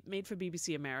mean, it's made for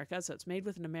BBC America, so it's made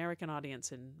with an American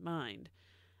audience in mind.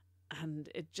 And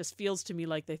it just feels to me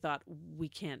like they thought, we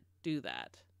can't do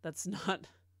that. That's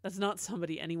not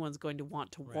somebody anyone's going to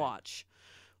want to watch.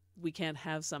 We can't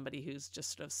have somebody who's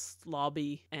just sort of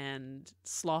slobby and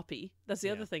sloppy. That's the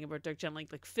other thing about Dirk Gently.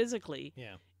 Like physically,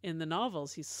 in the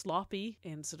novels, he's sloppy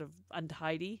and sort of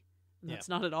untidy. And that's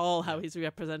not at all how he's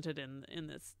represented in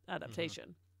this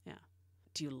adaptation. Yeah.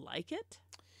 Do you like it?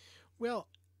 Well,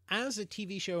 as a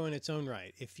TV show in its own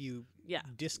right, if you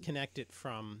disconnect it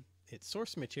from its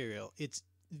source material, it's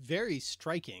very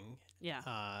striking.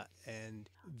 And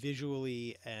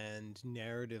visually and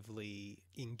narratively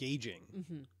engaging.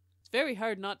 It's very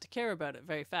hard not to care about it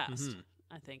very fast.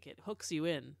 I think it hooks you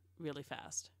in really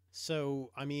fast.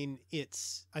 So, I mean,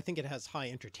 I think it has high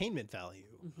entertainment value.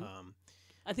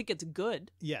 I think it's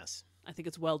good. Yes. I think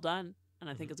it's well done, and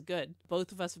I think it's good.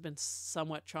 Both of us have been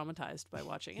somewhat traumatized by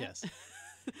watching it. Yes.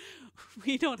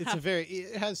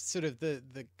 It has sort of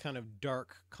the kind of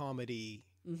dark comedy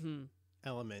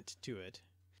element to it.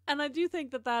 And I do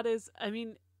think that is, I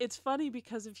mean, it's funny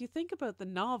because if you think about the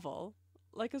novel,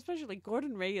 like especially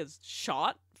Gordon Ray is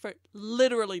shot for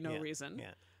literally no reason.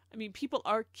 Yeah. I mean, people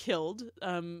are killed.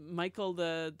 Michael,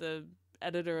 the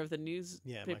editor of the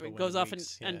newspaper, goes off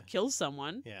and kills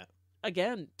someone. Yeah.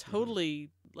 Again, totally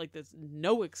like there's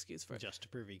no excuse for it. Just to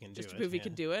prove he can do it. Just to prove he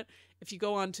can do it. If you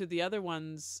go on to the other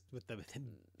ones with the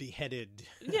beheaded.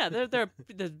 Yeah, there's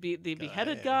the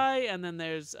beheaded guy, and then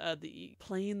there's the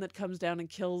plane that comes down and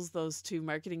kills those two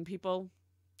marketing people.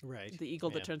 Right. The eagle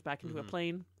that turns back into a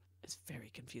plane. It's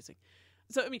very confusing.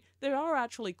 So, I mean, there are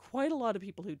actually quite a lot of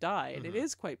people who died. It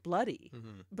is quite bloody.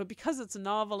 But because it's a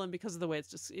novel and because of the way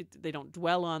they don't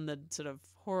dwell on the sort of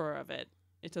horror of it,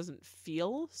 it doesn't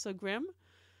feel so grim.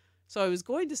 So I was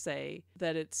going to say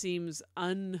that it seems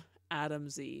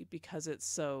un-Adamsy because it's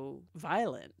so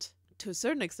violent. To a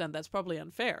certain extent, that's probably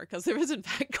unfair because there is, in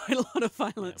fact, quite a lot of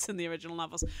violence in the original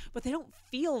novels. But they don't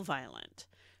feel violent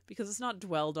because it's not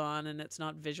dwelled on and it's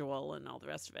not visual and all the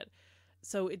rest of it.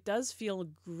 So it does feel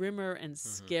grimmer and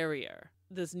scarier,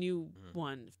 this new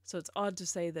one. So it's odd to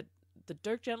say that the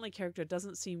Dirk Gently character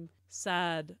doesn't seem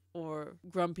sad or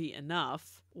grumpy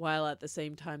enough, while at the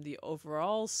same time the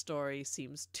overall story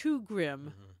seems too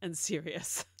grim and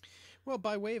serious. Well,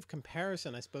 by way of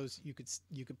comparison, I suppose you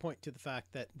could point to the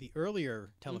fact that the earlier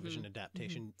television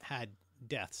adaptation had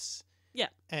deaths. Yeah,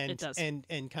 and it does. and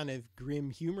kind of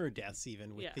grim humor deaths,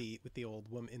 even with the old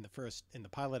woman in the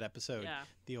pilot episode. Yeah.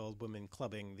 The old woman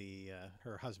clubbing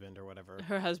her husband or whatever.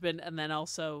 Her husband, and then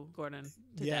also Gordon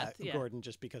to death. Yeah, Gordon,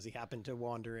 just because he happened to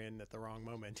wander in at the wrong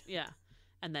moment. Yeah,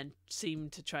 and then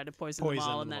seemed to try to poison them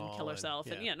all and then kill herself.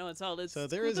 And it's all. So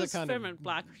there is a kind of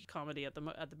black comedy at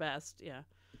the best. Yeah.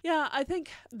 Yeah, I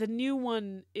think the new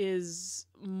one is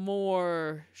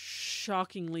more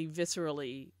shockingly,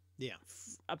 viscerally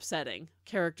upsetting.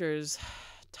 Characters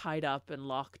tied up and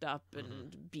locked up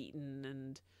and beaten,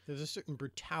 and there's a certain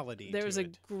brutality there's a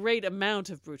great amount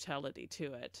of brutality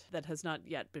to it that has not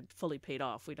yet been fully paid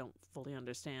off. We don't fully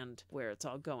understand where it's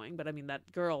all going, but I mean,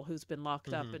 that girl who's been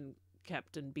locked up and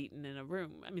kept and beaten in a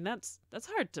room, I mean, that's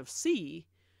hard to see.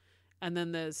 And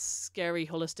then the scary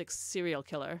holistic serial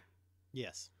killer,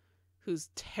 who's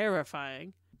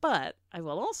terrifying, but I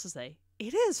will also say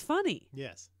it is funny.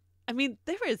 Yes. I mean,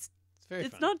 it's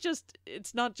not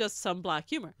just some black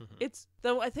humor.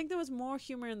 Though I think there was more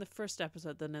humor in the first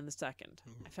episode than in the second.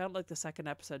 I felt like the second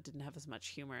episode didn't have as much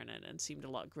humor in it and seemed a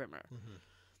lot grimmer.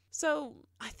 So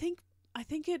I think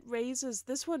it raises,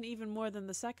 this one even more than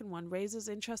the second one, raises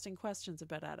interesting questions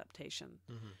about adaptation.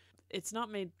 It's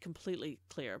not made completely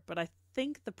clear, but I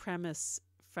think the premise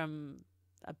from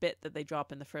a bit that they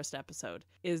drop in the first episode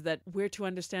is that we're to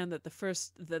understand that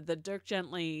the Dirk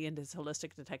Gently and his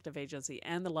holistic detective agency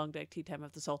and the Long Dark Tea Time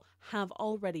of the Soul have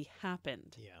already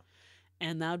happened. Yeah.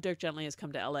 And now Dirk Gently has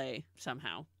come to LA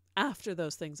somehow after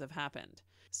those things have happened.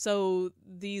 So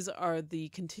these are the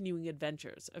continuing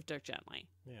adventures of Dirk Gently.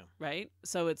 Yeah. Right?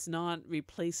 So it's not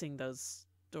replacing those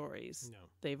stories. No.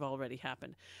 They've already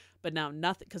happened. But now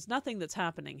nothing that's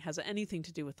happening has anything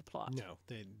to do with the plot. No,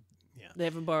 they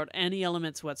haven't borrowed any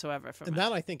elements whatsoever from it. And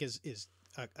that, I think, is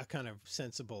a kind of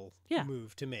sensible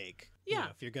move to make. Yeah.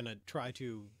 If you're going to try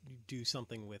to do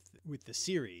something with the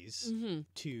series,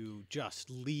 to just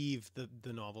leave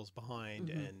the novels behind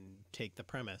and take the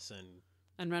premise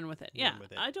and run with it.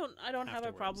 I don't have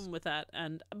a problem with that.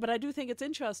 But I do think it's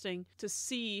interesting to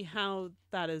see how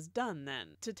that is done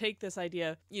then. To take this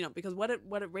idea, because what it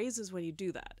raises when you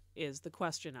do that is the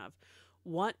question of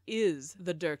what is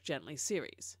the Dirk Gently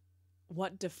series?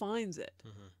 What defines it?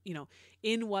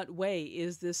 In what way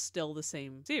is this still the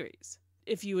same series?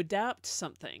 If you adapt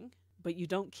something, but you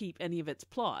don't keep any of its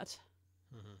plot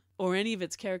or any of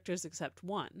its characters except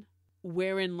one,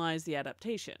 wherein lies the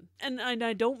adaptation? And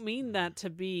I don't mean that to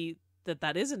be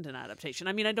that isn't an adaptation.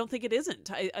 I mean, I don't think it isn't.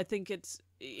 I think it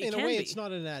in a way, it's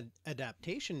not an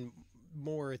adaptation.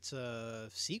 More, it's a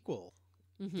sequel,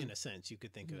 in a sense. You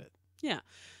could think of it. Yeah.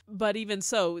 But even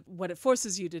so, what it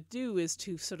forces you to do is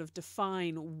to sort of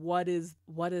define what is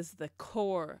the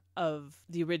core of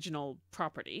the original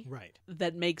property Right.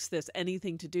 that makes this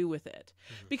anything to do with it.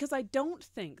 Because I don't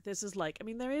think this is like, I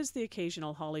mean, there is the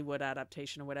occasional Hollywood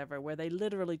adaptation or whatever where they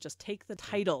literally just take the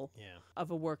title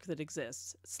of a work that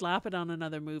exists, slap it on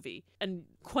another movie, and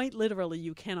quite literally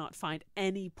you cannot find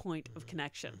any point of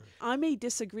connection. I may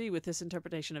disagree with this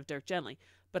interpretation of Dirk Gently,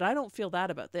 but I don't feel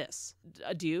that about this.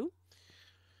 Do you?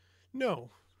 No.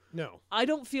 I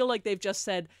don't feel like they've just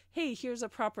said, hey, here's a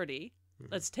property.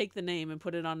 Let's take the name and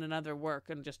put it on another work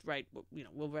and just write,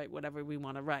 we'll write whatever we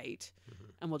want to write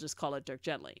and we'll just call it Dirk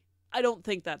Gently. I don't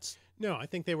think that's... No, I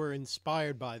think they were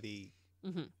inspired by the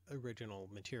original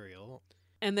material.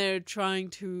 And they're trying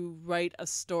to write a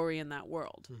story in that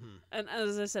world. And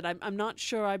as I said, I'm not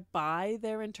sure I buy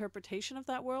their interpretation of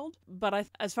that world, but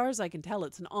as far as I can tell,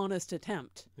 it's an honest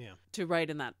attempt to write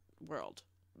in that world.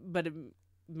 But it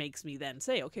makes me then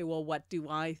say, okay, well, what do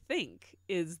I think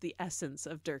is the essence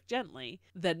of Dirk Gently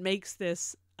that makes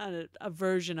this a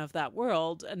version of that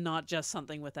world and not just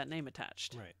something with that name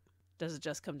attached? Right. Does it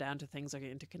just come down to things are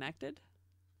interconnected?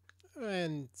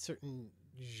 And certain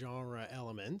genre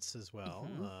elements as well.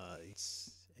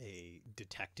 It's a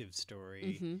detective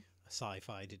story, a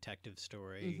sci-fi detective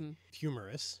story,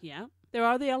 humorous. Yeah. There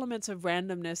are the elements of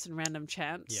randomness and random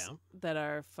chance that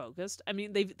are focused. I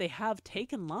mean, they have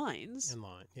taken lines.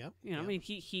 I mean,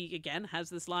 he again has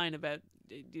this line about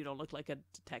you don't look like a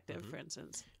detective, for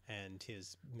instance. And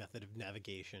his method of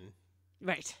navigation.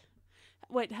 Right.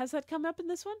 Wait, has that come up in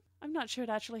this one? I'm not sure it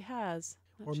actually has.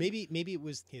 Or maybe it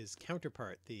was his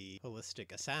counterpart, the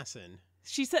holistic assassin.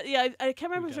 She said, I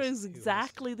can't remember if it was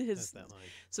exactly his. That line.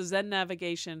 So Zen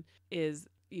navigation is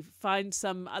you find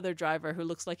some other driver who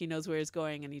looks like he knows where he's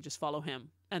going and you just follow him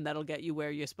and that'll get you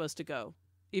where you're supposed to go,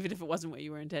 even if it wasn't where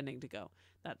you were intending to go.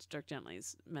 That's Dirk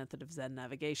Gently's method of Zen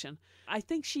navigation. I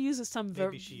think she uses some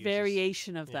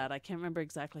variation of that. I can't remember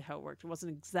exactly how it worked. It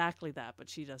wasn't exactly that, but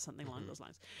she does something along those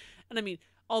lines. And I mean,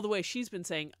 all the way she's been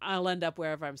saying, I'll end up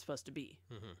wherever I'm supposed to be.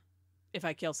 If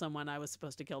I kill someone, I was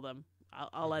supposed to kill them.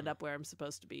 I'll end up where I'm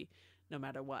supposed to be no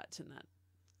matter what. And that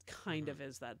kind of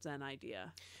is that Zen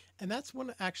idea. And that's one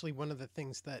of the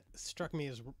things that struck me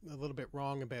as a little bit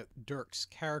wrong about Dirk's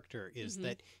character is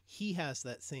that he has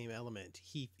that same element.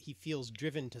 He feels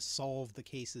driven to solve the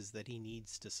cases that he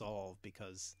needs to solve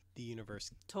because the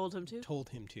universe told him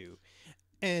to.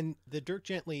 And the Dirk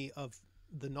Gently of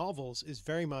the novels is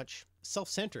very much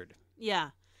self-centered.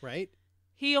 Yeah. Right?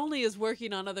 He only is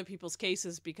working on other people's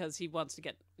cases because he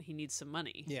needs some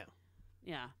money. Yeah.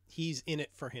 Yeah. He's in it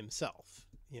for himself.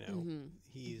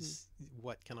 He's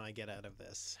what can I get out of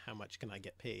this? How much can I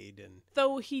get paid? And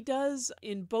though he does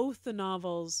in both the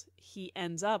novels, he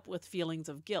ends up with feelings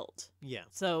of guilt. Yeah.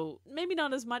 So maybe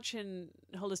not as much in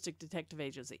Holistic Detective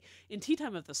Agency. In Tea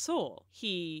Time of the Soul,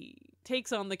 he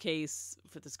takes on the case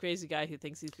for this crazy guy who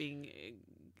thinks he's being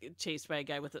chased by a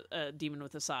guy with a demon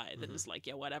with a scythe and is like,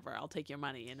 yeah, whatever, I'll take your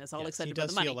money, and is all excited about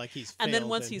the money. Feel like he's and then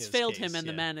once he's failed him and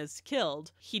the man is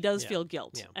killed, he does feel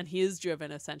guilt, and he is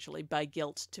driven essentially by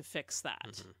guilt to fix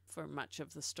that for much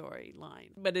of the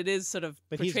storyline. But it is sort of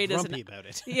portrayed as about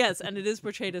it. Yes, and it is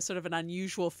portrayed as sort of an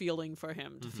unusual feeling for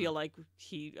him to feel like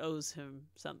he owes him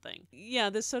something. Yeah,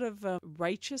 this sort of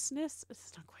righteousness,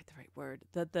 it's not quite the right word,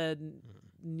 that the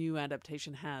new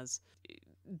adaptation has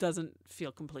doesn't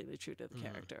feel completely true to the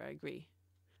character. I agree.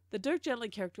 The Dirk Gently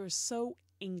character is so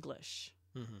English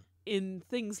in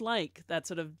things like that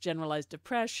sort of generalized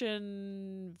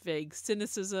depression, vague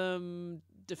cynicism,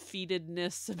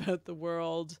 defeatedness about the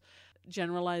world,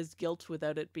 generalized guilt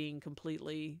without it being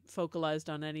completely focalized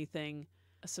on anything,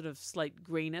 a sort of slight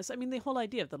grayness. I mean, the whole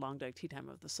idea of the long dark tea time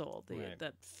of the soul,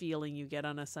 that feeling you get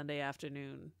on a Sunday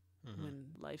afternoon when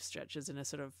life stretches in a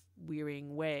sort of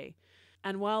wearying way.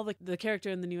 And while the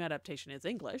character in the new adaptation is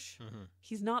English,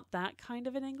 he's not that kind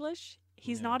of an English.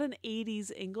 He's not an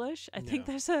 80s English. I think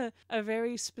there's a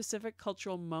very specific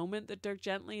cultural moment that Dirk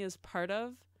Gently is part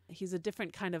of. He's a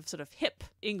different kind of sort of hip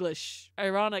English,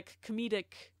 ironic,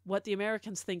 comedic, what the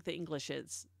Americans think the English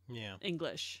is. Yeah.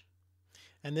 English.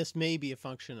 And this may be a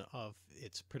function of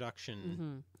its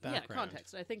production background. Yeah,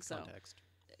 context. I think so.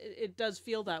 It does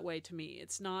feel that way to me.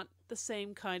 It's not the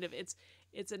same kind of...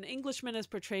 It's an Englishman as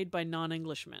portrayed by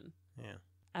non-Englishmen. Yeah.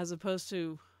 As opposed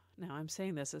to... Now, I'm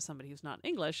saying this as somebody who's not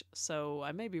English, so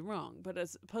I may be wrong, but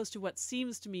as opposed to what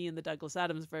seems to me in the Douglas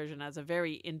Adams version as a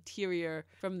very interior,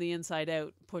 from the inside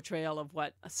out portrayal of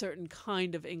what a certain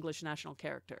kind of English national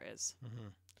character is.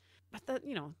 But that,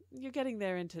 you're getting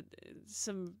there into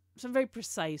some very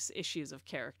precise issues of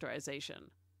characterization.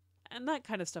 And that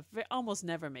kind of stuff almost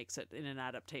never makes it in an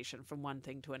adaptation from one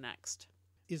thing to a next.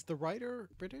 Is the writer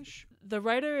British? The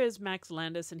writer is Max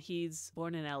Landis, and he's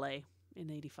born in LA in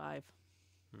 85.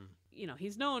 You know,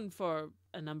 he's known for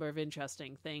a number of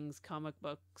interesting things, comic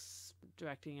books,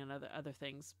 directing, and other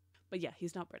things. But yeah,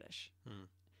 he's not British.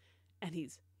 And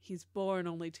he's born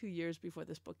only 2 years before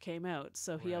this book came out,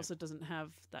 so he also doesn't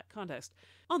have that context.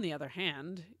 On the other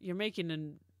hand, you're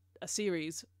making a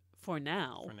series for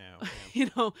now. Yeah. You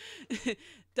know,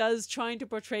 does trying to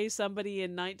portray somebody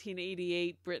in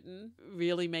 1988 Britain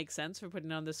really make sense for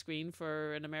putting it on the screen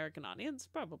for an American audience?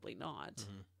 Probably not.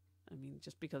 I mean,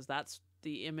 just because that's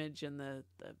the image and the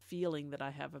feeling that I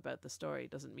have about the story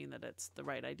doesn't mean that it's the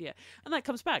right idea. And that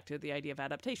comes back to the idea of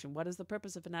adaptation. What is the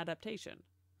purpose of an adaptation?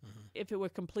 If it were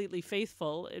completely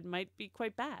faithful, it might be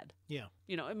quite bad. Yeah.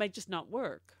 You know, it might just not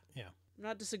work. Yeah. I'm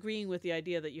not disagreeing with the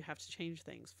idea that you have to change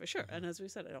things, for sure. And as we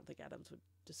said, I don't think Adams would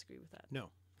disagree with that. No.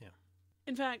 Yeah.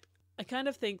 In fact, I kind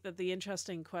of think that the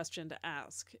interesting question to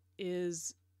ask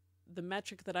is the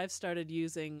metric that I've started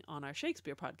using on our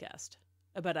Shakespeare podcast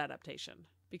about adaptation.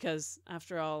 Because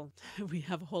after all, we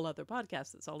have a whole other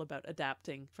podcast that's all about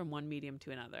adapting from one medium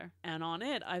to another. And on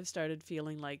it, I've started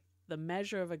feeling like the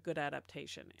measure of a good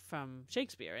adaptation, from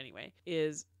Shakespeare anyway,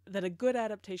 is that a good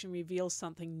adaptation reveals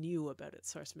something new about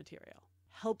its source material,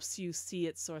 helps you see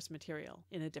its source material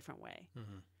in a different way.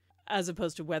 As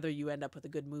opposed to whether you end up with a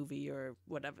good movie or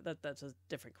whatever. That's a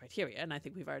different criteria. And I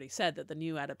think we've already said that the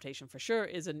new adaptation for sure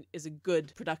is a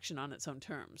good production on its own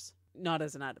terms. Not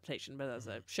as an adaptation, but as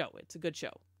a show. It's a good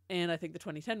show. And I think the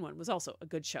 2010 one was also a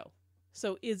good show.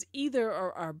 So is either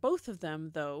or are both of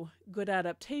them, though, good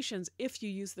adaptations if you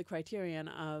use the criterion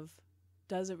of,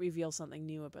 does it reveal something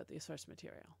new about the source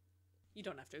material? You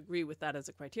don't have to agree with that as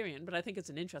a criterion, but I think it's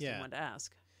an interesting one to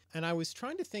ask. And I was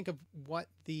trying to think of what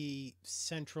the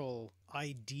central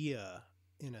idea,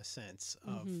 in a sense,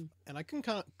 of, and I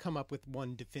couldn't come up with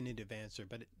one definitive answer,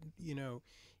 but,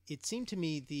 it seemed to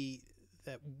me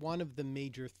that one of the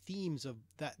major themes of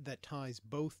that ties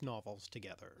both novels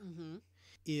together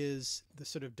is the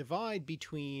sort of divide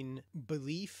between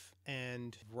belief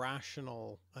and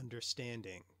rational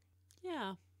understanding.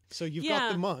 Yeah. So you've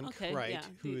got the monk,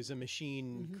 who is a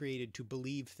machine created to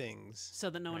believe things.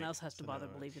 So that no one else has to bother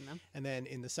believing them. And then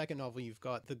in the second novel, you've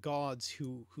got the gods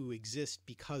who exist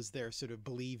because they're sort of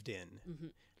believed in.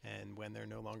 And when they're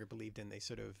no longer believed in, they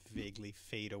sort of vaguely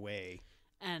fade away.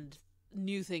 And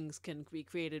new things can be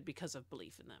created because of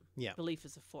belief in them. Yeah. Belief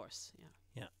is a force.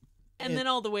 Yeah. And then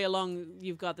all the way along,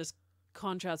 you've got this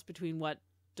contrast between what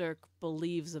Dirk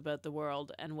believes about the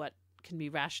world and what can be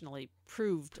rationally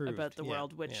proved about the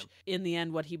world, which in the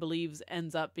end, what he believes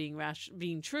ends up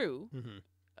being true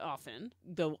often,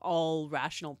 though all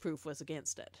rational proof was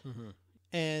against it.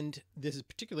 And this is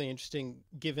particularly interesting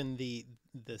given the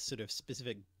sort of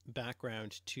specific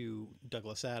background to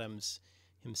Douglas Adams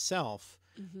himself.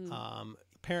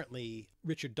 Apparently,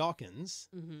 Richard Dawkins,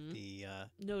 the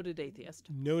noted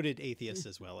atheist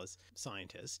as well as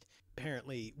scientist,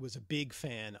 apparently was a big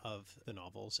fan of the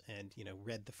novels and,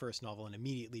 read the first novel and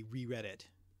immediately reread it.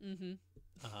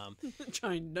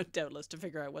 Trying, doubtless, to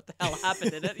figure out what the hell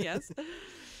happened in it, yes.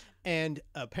 And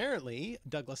apparently,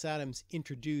 Douglas Adams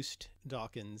introduced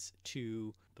Dawkins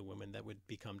to the woman that would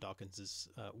become Dawkins's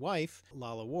wife,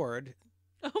 Lalla Ward.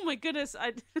 Oh my goodness,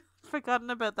 I'd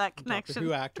forgotten about that connection. Doctor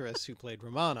Who actress who played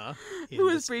Romana. Who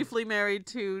was briefly married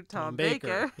to Tom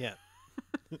Baker. Yeah.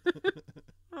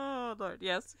 Oh, Lord,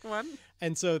 yes, go on.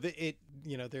 And so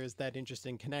there's that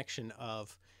interesting connection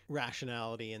of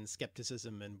rationality and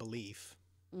skepticism and belief.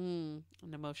 And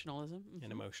emotionalism.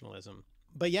 And emotionalism.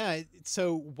 But yeah,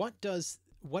 so what does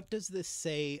this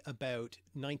say about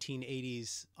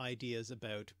 1980s ideas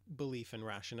about belief and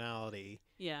rationality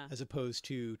as opposed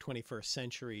to 21st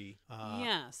century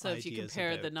so if you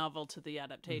compare the novel to the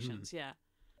adaptations,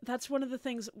 that's one of the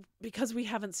things, because we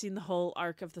haven't seen the whole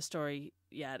arc of the story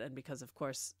yet, and because, of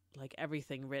course, like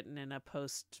everything written in a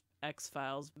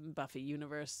post-X-Files Buffy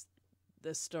universe,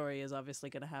 this story is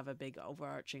obviously going to have a big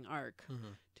overarching arc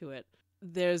to it.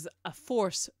 There's a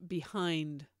force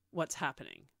behind what's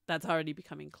happening. That's already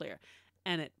becoming clear.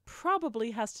 And it probably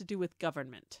has to do with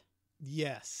government.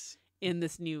 Yes. In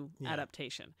this new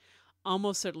adaptation.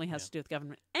 Almost certainly has to do with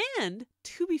government. And,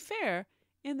 to be fair,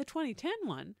 in the 2010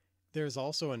 one, there's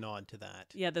also a nod to that.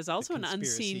 Yeah, there's also an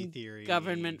unseen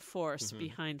government force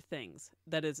behind things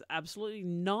that is absolutely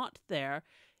not there,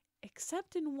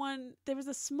 except in one. There was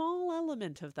a small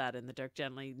element of that in the Dirk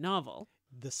Gently novel.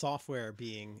 The software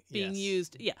being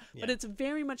used, but it's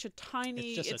very much a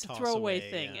tiny, it's a throwaway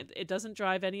thing. Yeah. It doesn't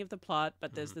drive any of the plot,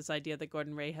 but there's this idea that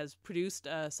Gordon Ray has produced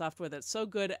a software that's so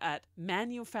good at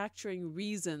manufacturing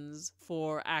reasons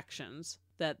for actions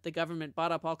that the government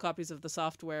bought up all copies of the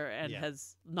software and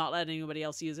has not let anybody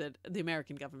else use it, the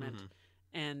American government,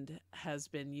 and has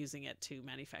been using it to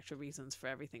manufacture reasons for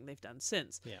everything they've done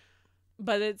since. Yeah.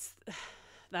 But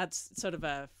that's sort of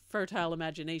a fertile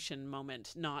imagination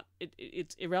moment,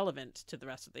 it's irrelevant to the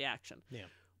rest of the action. Yeah.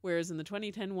 Whereas in the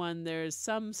 2010 one, there's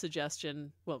some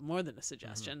suggestion, well, more than a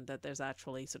suggestion, that there's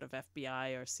actually sort of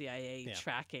FBI or CIA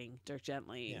tracking Dirk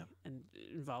Gently and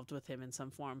involved with him in some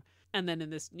form. And then in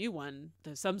this new one,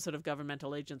 there's some sort of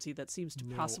governmental agency that seems to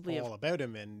possibly all have about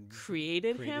him and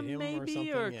created him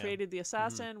maybe, or yeah. created the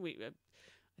assassin. I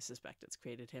suspect it's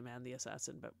created him and the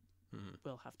assassin, but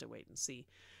we'll have to wait and see.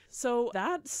 So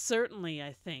that certainly,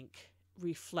 I think,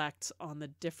 reflects on the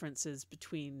differences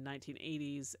between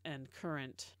 1980s and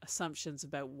current assumptions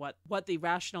about what the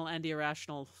rational and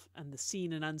irrational and the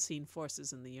seen and unseen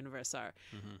forces in the universe are.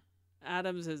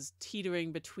 Adams is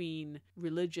teetering between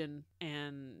religion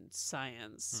and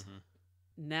science.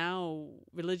 Now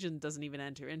religion doesn't even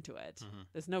enter into it.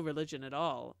 There's no religion at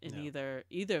all in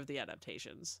either of the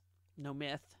adaptations. No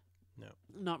myth. No.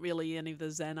 Not really any of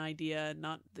the Zen idea.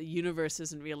 Not the universe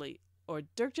isn't really. Or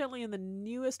Dirk Gently in the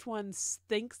newest one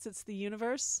thinks it's the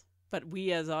universe, but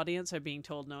we as audience are being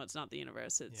told, no, it's not the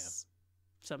universe. It's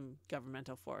some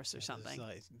governmental force or something.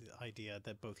 The idea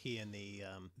that both he and the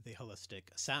holistic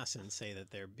assassin say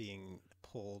that they're being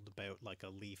pulled about like a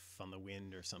leaf on the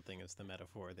wind or something is the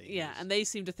metaphor they use. And they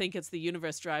seem to think it's the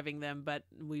universe driving them, but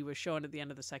we were shown at the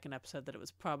end of the second episode that it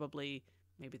was probably,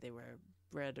 maybe they were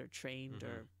bred or trained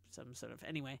or some sort of,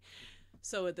 anyway.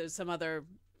 So there's some other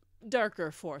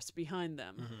darker force behind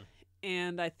them.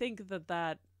 And I think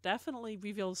that definitely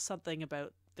reveals something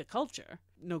about the culture,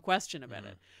 no question about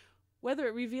it. Whether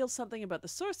it reveals something about the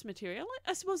source material,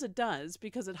 I suppose it does,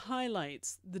 because it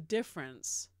highlights the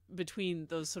difference between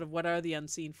those sort of what are the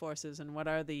unseen forces and what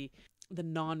are the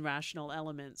non-rational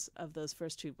elements of those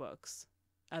first two books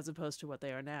as opposed to what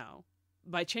they are now.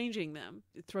 By changing them,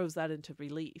 it throws that into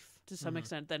relief to some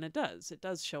extent. Then it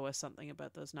does show us something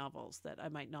about those novels that I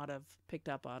might not have picked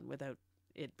up on without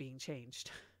it being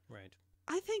changed. Right.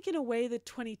 I think in a way the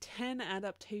 2010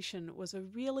 adaptation was a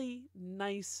really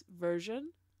nice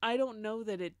version. I don't know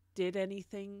that it did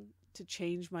anything to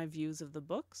change my views of the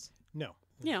books. No.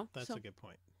 That's a good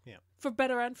point. Yeah. For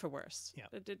better and for worse. Yeah.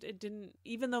 It didn't,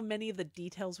 even though many of the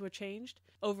details were changed,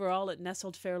 overall it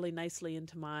nestled fairly nicely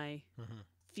into my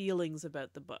feelings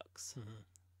about the books.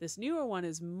 This newer one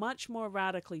is much more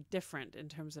radically different in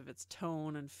terms of its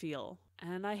tone and feel.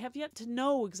 And I have yet to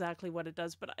know exactly what it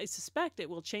does, but I suspect it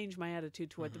will change my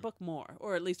attitude toward the book more,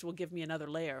 or at least will give me another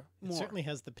layer more. It certainly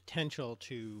has the potential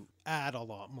to add a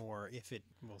lot more if it,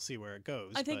 we'll see where it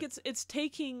goes. I think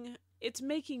it's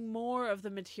making more of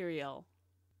the material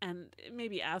and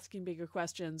maybe asking bigger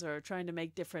questions or trying to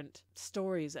make different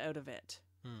stories out of it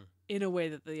in a way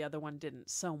that the other one didn't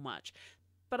so much.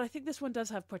 But I think this one does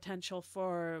have potential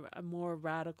for a more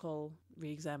radical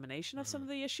re-examination of some of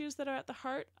the issues that are at the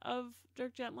heart of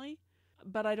Dirk Gently.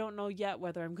 But I don't know yet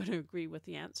whether I'm going to agree with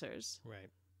the answers. Right.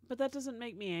 But that doesn't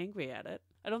make me angry at it.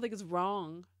 I don't think it's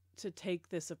wrong to take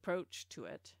this approach to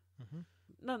it.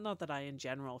 Not that I in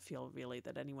general feel really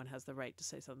that anyone has the right to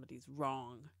say somebody's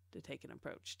wrong to take an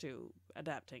approach to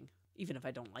adapting, even if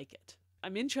I don't like it.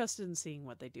 I'm interested in seeing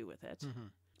what they do with it.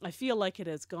 I feel like it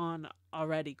has gone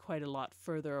already quite a lot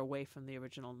further away from the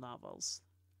original novels.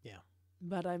 Yeah.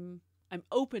 But I'm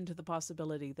open to the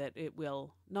possibility that it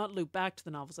will not loop back to the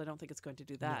novels. I don't think it's going to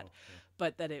do that.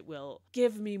 But that it will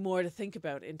give me more to think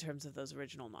about in terms of those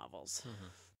original novels.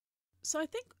 So I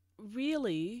think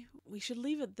really we should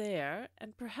leave it there,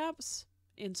 and perhaps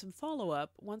in some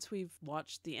follow-up, once we've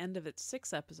watched the end of its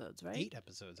 6 episodes, right? 8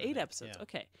 episodes. 8 episodes,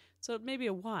 okay. So it may be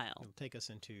a while. It'll take us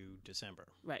into December.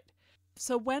 Right.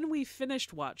 So when we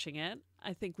finished watching it,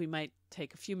 I think we might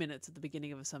take a few minutes at the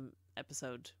beginning of some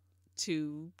episode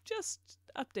to just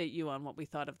update you on what we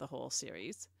thought of the whole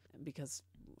series. Because,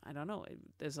 I don't know,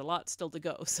 there's a lot still to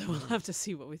go, so we'll have to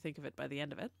see what we think of it by the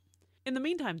end of it. In the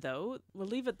meantime, though, we'll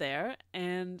leave it there,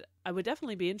 and I would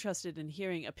definitely be interested in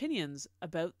hearing opinions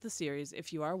about the series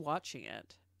if you are watching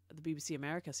it, the BBC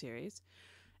America series,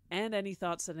 and any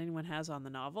thoughts that anyone has on the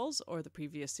novels or the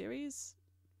previous series.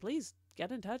 Please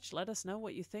get in touch. Let us know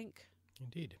what you think.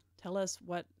 Indeed. Tell us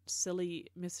what silly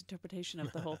misinterpretation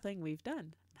of the whole thing we've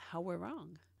done, how we're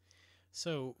wrong.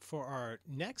 So for our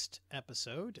next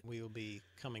episode, we will be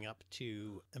coming up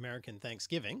to American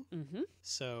Thanksgiving.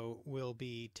 So we'll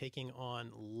be taking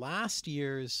on last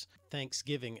year's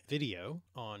Thanksgiving video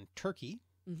on turkey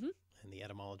and the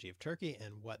etymology of turkey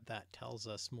and what that tells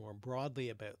us more broadly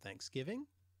about Thanksgiving.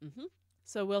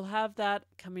 So we'll have that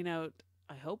coming out,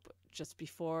 I hope, just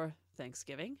before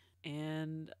Thanksgiving.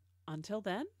 And until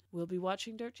then, we'll be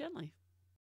watching Dirk Gently.